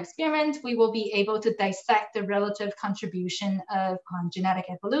garden experiment, we will be able to dissect the relative contribution of genetic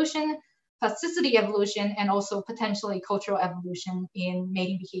evolution, plasticity evolution, and also potentially cultural evolution in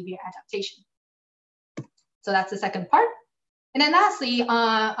mating behavior adaptation. So that's the second part. And then lastly,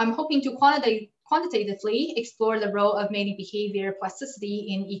 I'm hoping to quantitatively explore the role of mating behavior plasticity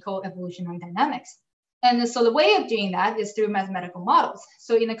in eco-evolutionary dynamics. And so the way of doing that is through mathematical models.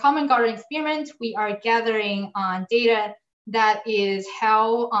 So in the common garden experiment, we are gathering data that is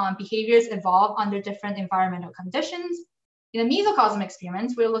how behaviors evolve under different environmental conditions. In the mesocosm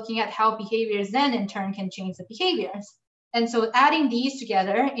experiments, we're looking at how behaviors then in turn can change the behaviors. And so adding these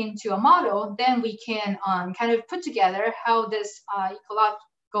together into a model, then we can kind of put together how this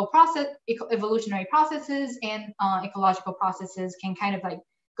ecological process, evolutionary processes and ecological processes can kind of like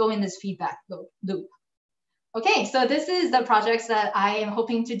go in this feedback loop. Okay, so this is the projects that I am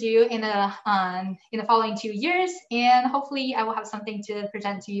hoping to do in the following 2 years, and hopefully I will have something to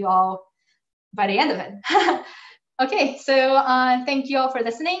present to you all by the end of it. Okay, so thank you all for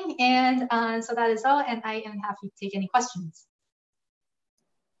listening, and so that is all, and I am happy to take any questions.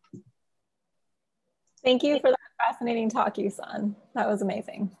 Thank you for that fascinating talk, Yusan. That was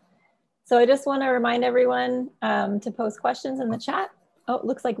amazing. So I just want to remind everyone to post questions in the chat. Oh, it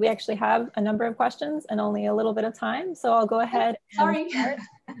looks like we actually have a number of questions and only a little bit of time. So I'll go ahead. Sorry.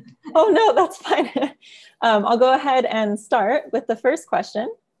 Oh, no, that's fine. I'll go ahead and start with the first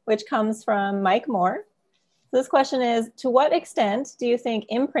question, which comes from Mike Moore. So this question is, to what extent do you think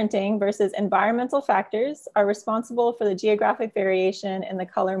imprinting versus environmental factors are responsible for the geographic variation in the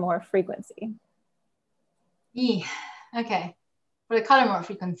color morph frequency? Okay, for the color morph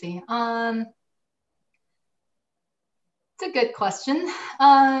frequency. It's a good question.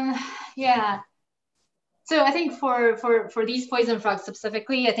 Yeah. So I think for these poison frogs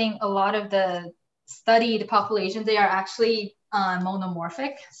specifically, I think a lot of the studied populations, they are actually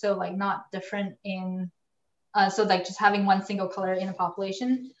monomorphic. So like not different in, so like just having one single color in a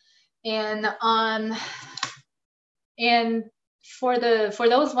population. And for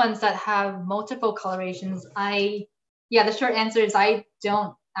those ones that have multiple colorations, the short answer is I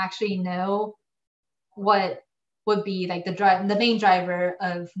don't actually know what would be like the main driver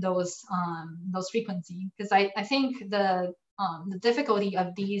of those frequency, because I think the difficulty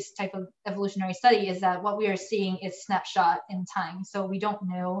of these type of evolutionary study is that what we are seeing is snapshot in time, so we don't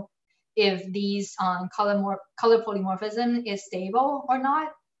know if these color polymorphism is stable or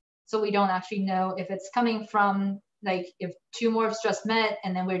not. So we don't actually know if it's coming from like if two morphs just met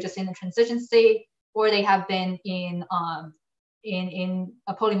and then we're just in a transition state, or they have been in a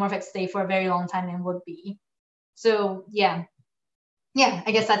polymorphic state for a very long time and would be. So yeah,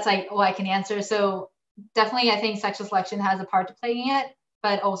 I guess that's like all I can answer. So definitely I think sexual selection has a part to play in it,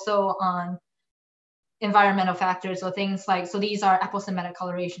 but also environmental factors, so things like, so these are aposematic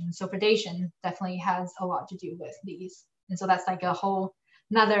coloration. So predation definitely has a lot to do with these. And so that's like a whole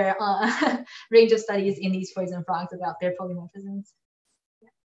another range of studies in these poison frogs about their polymorphisms.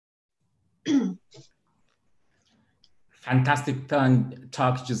 Fantastic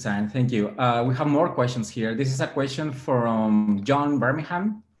talk, Yusan. Thank you. We have more questions here. This is a question from John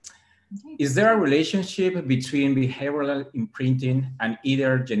Birmingham. Okay. Is there a relationship between behavioral imprinting and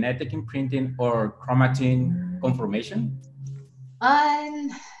either genetic imprinting or chromatin conformation? I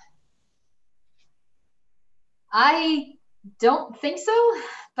don't think so,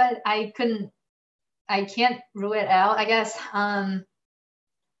 but I can't rule it out, I guess.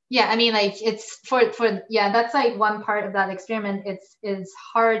 Yeah, I mean, like it's yeah, that's like one part of that experiment. It's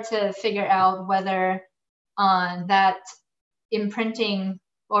hard to figure out whether that imprinting,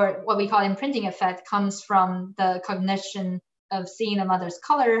 or what we call imprinting effect, comes from the cognition of seeing a mother's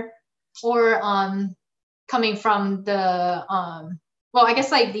color, or coming from the well, I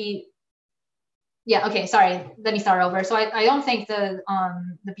guess like the, yeah, okay, sorry, let me start over. So I don't think the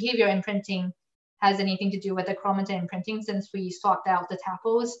behavior imprinting has anything to do with the chromatin imprinting, since we swapped out the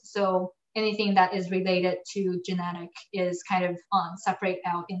tuples. So anything that is related to genetic is kind of separate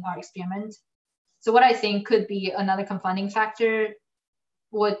out in our experiment. So what I think could be another confounding factor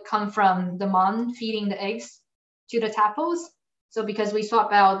would come from the mom feeding the eggs to the tuples. So because we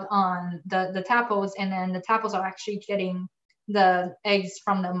swap out on the tuples, and then the tuples are actually getting the eggs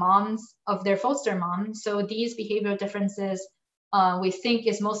from the moms of their foster mom. So these behavioral differences we think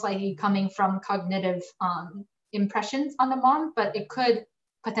is most likely coming from cognitive impressions on the mom, but it could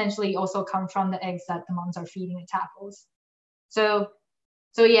potentially also come from the eggs that the moms are feeding the tuples.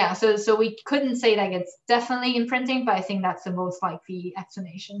 So yeah, so we couldn't say that it's definitely imprinting, but I think that's the most likely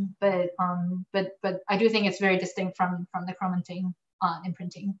explanation. But I do think it's very distinct from the chromatin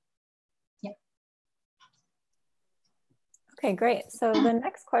imprinting. Yeah. Okay, great. So the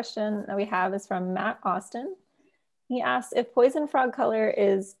next question that we have is from Matt Austin. He asks, if poison frog color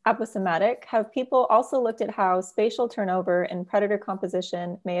is aposematic, have people also looked at how spatial turnover and predator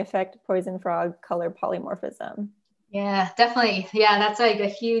composition may affect poison frog color polymorphism? Yeah, definitely. Yeah, that's like a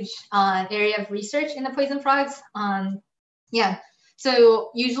huge area of research in the poison frogs. Yeah,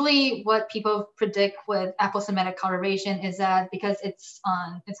 so usually what people predict with aposematic coloration is that because it's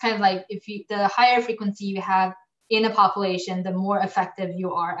kind of like, if you, the higher frequency you have in a population, the more effective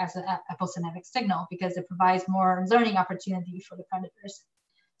you are as an aposematic signal, because it provides more learning opportunity for the predators.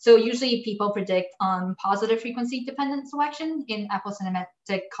 So usually people predict positive frequency dependent selection in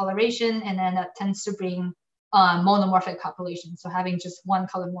aposematic coloration, and then that tends to bring monomorphic population, so having just one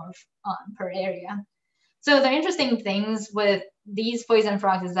color morph per area. So the interesting things with these poison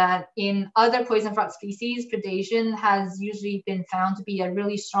frogs is that in other poison frog species, predation has usually been found to be a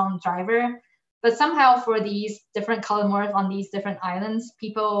really strong driver. But somehow for these different color morphs on these different islands,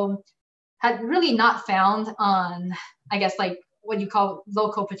 people had really not found I guess like what you call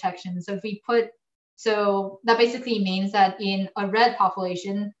local protection. So if we put, so that basically means that in a red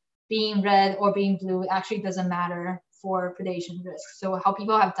population, being red or being blue actually doesn't matter for predation risks. So how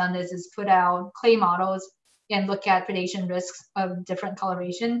people have done this is put out clay models and look at predation risks of different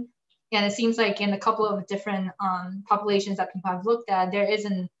coloration. And it seems like in a couple of different populations that people have looked at, there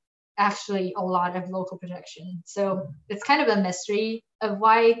isn't actually a lot of local protection. So it's kind of a mystery of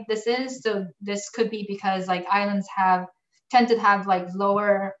why this is. So this could be because like islands tend to have like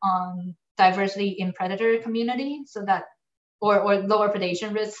lower diversity in predator community, so that, or lower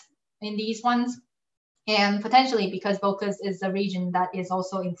predation risk in these ones. And potentially because Bocas is a region that is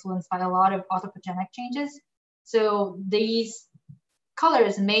also influenced by a lot of autoprogenic changes. So these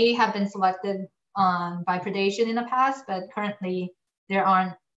colors may have been selected by predation in the past, but currently there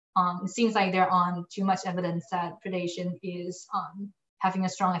aren't, it seems like there aren't too much evidence that predation is having a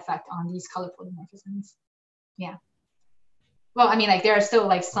strong effect on these color polymorphisms. Yeah. Well, I mean, like there are still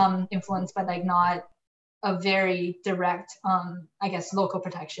like some influence, but like not a very direct, I guess, local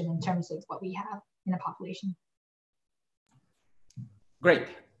protection in terms of what we have in the population. Great.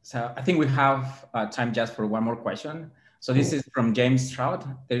 So I think we have time just for one more question. So this is from James Stroud.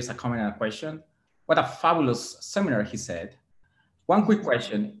 There is a comment and a question. What a fabulous seminar, he said. One quick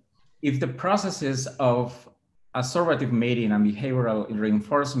question. If the processes of assorbative mating and behavioral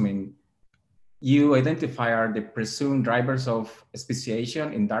reinforcement you identify are the presumed drivers of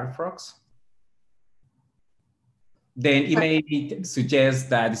speciation in dart frogs, then it may suggest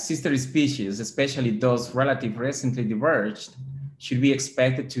that sister species, especially those relatively recently diverged, should be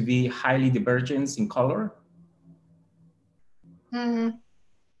expected to be highly divergent in color. Mm-hmm.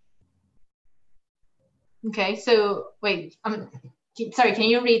 Okay, so wait, sorry, can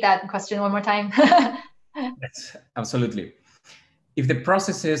you read that question one more time? Yes, absolutely. If the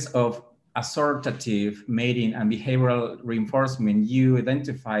processes of assortative mating and behavioral reinforcement you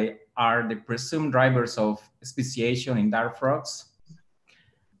identify are the presumed drivers of speciation in dart frogs,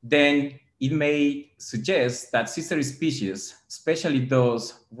 then it may suggest that sister species, especially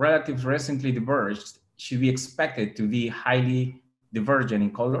those relatively recently diverged, should be expected to be highly divergent in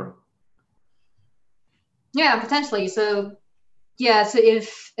color. Yeah, potentially. So yeah, so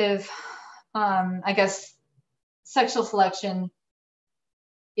if I guess sexual selection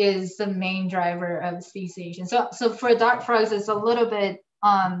is the main driver of speciation. So for dart frogs, it's a little bit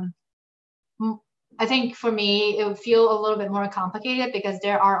I think for me, it would feel a little bit more complicated because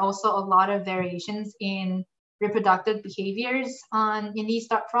there are also a lot of variations in reproductive behaviors in these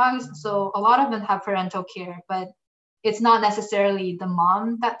dart frogs. So a lot of them have parental care, but it's not necessarily the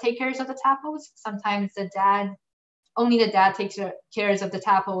mom that takes care of the tadpoles. Sometimes only the dad takes care of the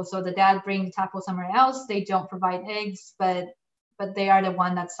tadpole. So the dad brings the tadpole somewhere else. They don't provide eggs, but they are the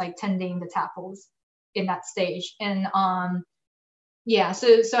one that's like tending the tadpoles in that stage. And yeah,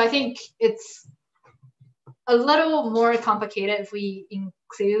 so I think it's a little more complicated if we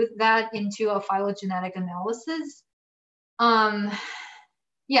include that into a phylogenetic analysis.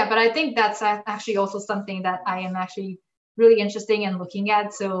 Yeah, but I think that's actually also something that I am actually really interested in looking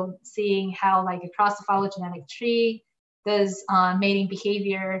at. So seeing how like across the phylogenetic tree, does mating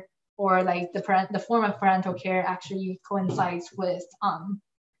behavior or like the form of parental care actually coincides with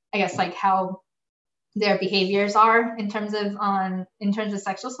I guess like how their behaviors are in terms of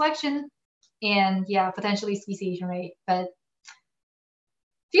sexual selection. And yeah, potentially speciation rate, but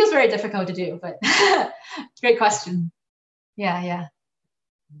feels very difficult to do, but great question. Yeah.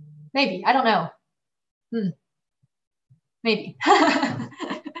 Maybe, I don't know. Maybe.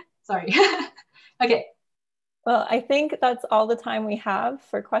 Sorry. Okay. Well, I think that's all the time we have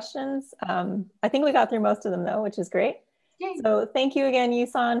for questions. I think we got through most of them though, which is great. Yay. So thank you again,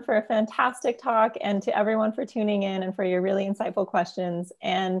 Yusan, for a fantastic talk, and to everyone for tuning in and for your really insightful questions.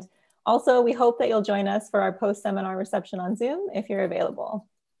 And also, we hope that you'll join us for our post-seminar reception on Zoom if you're available.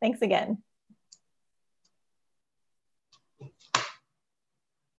 Thanks again.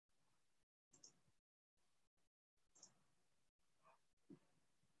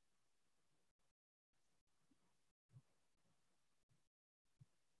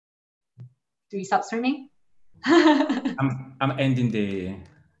 Do we stop streaming? I'm ending the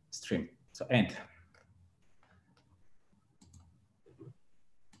stream, so end.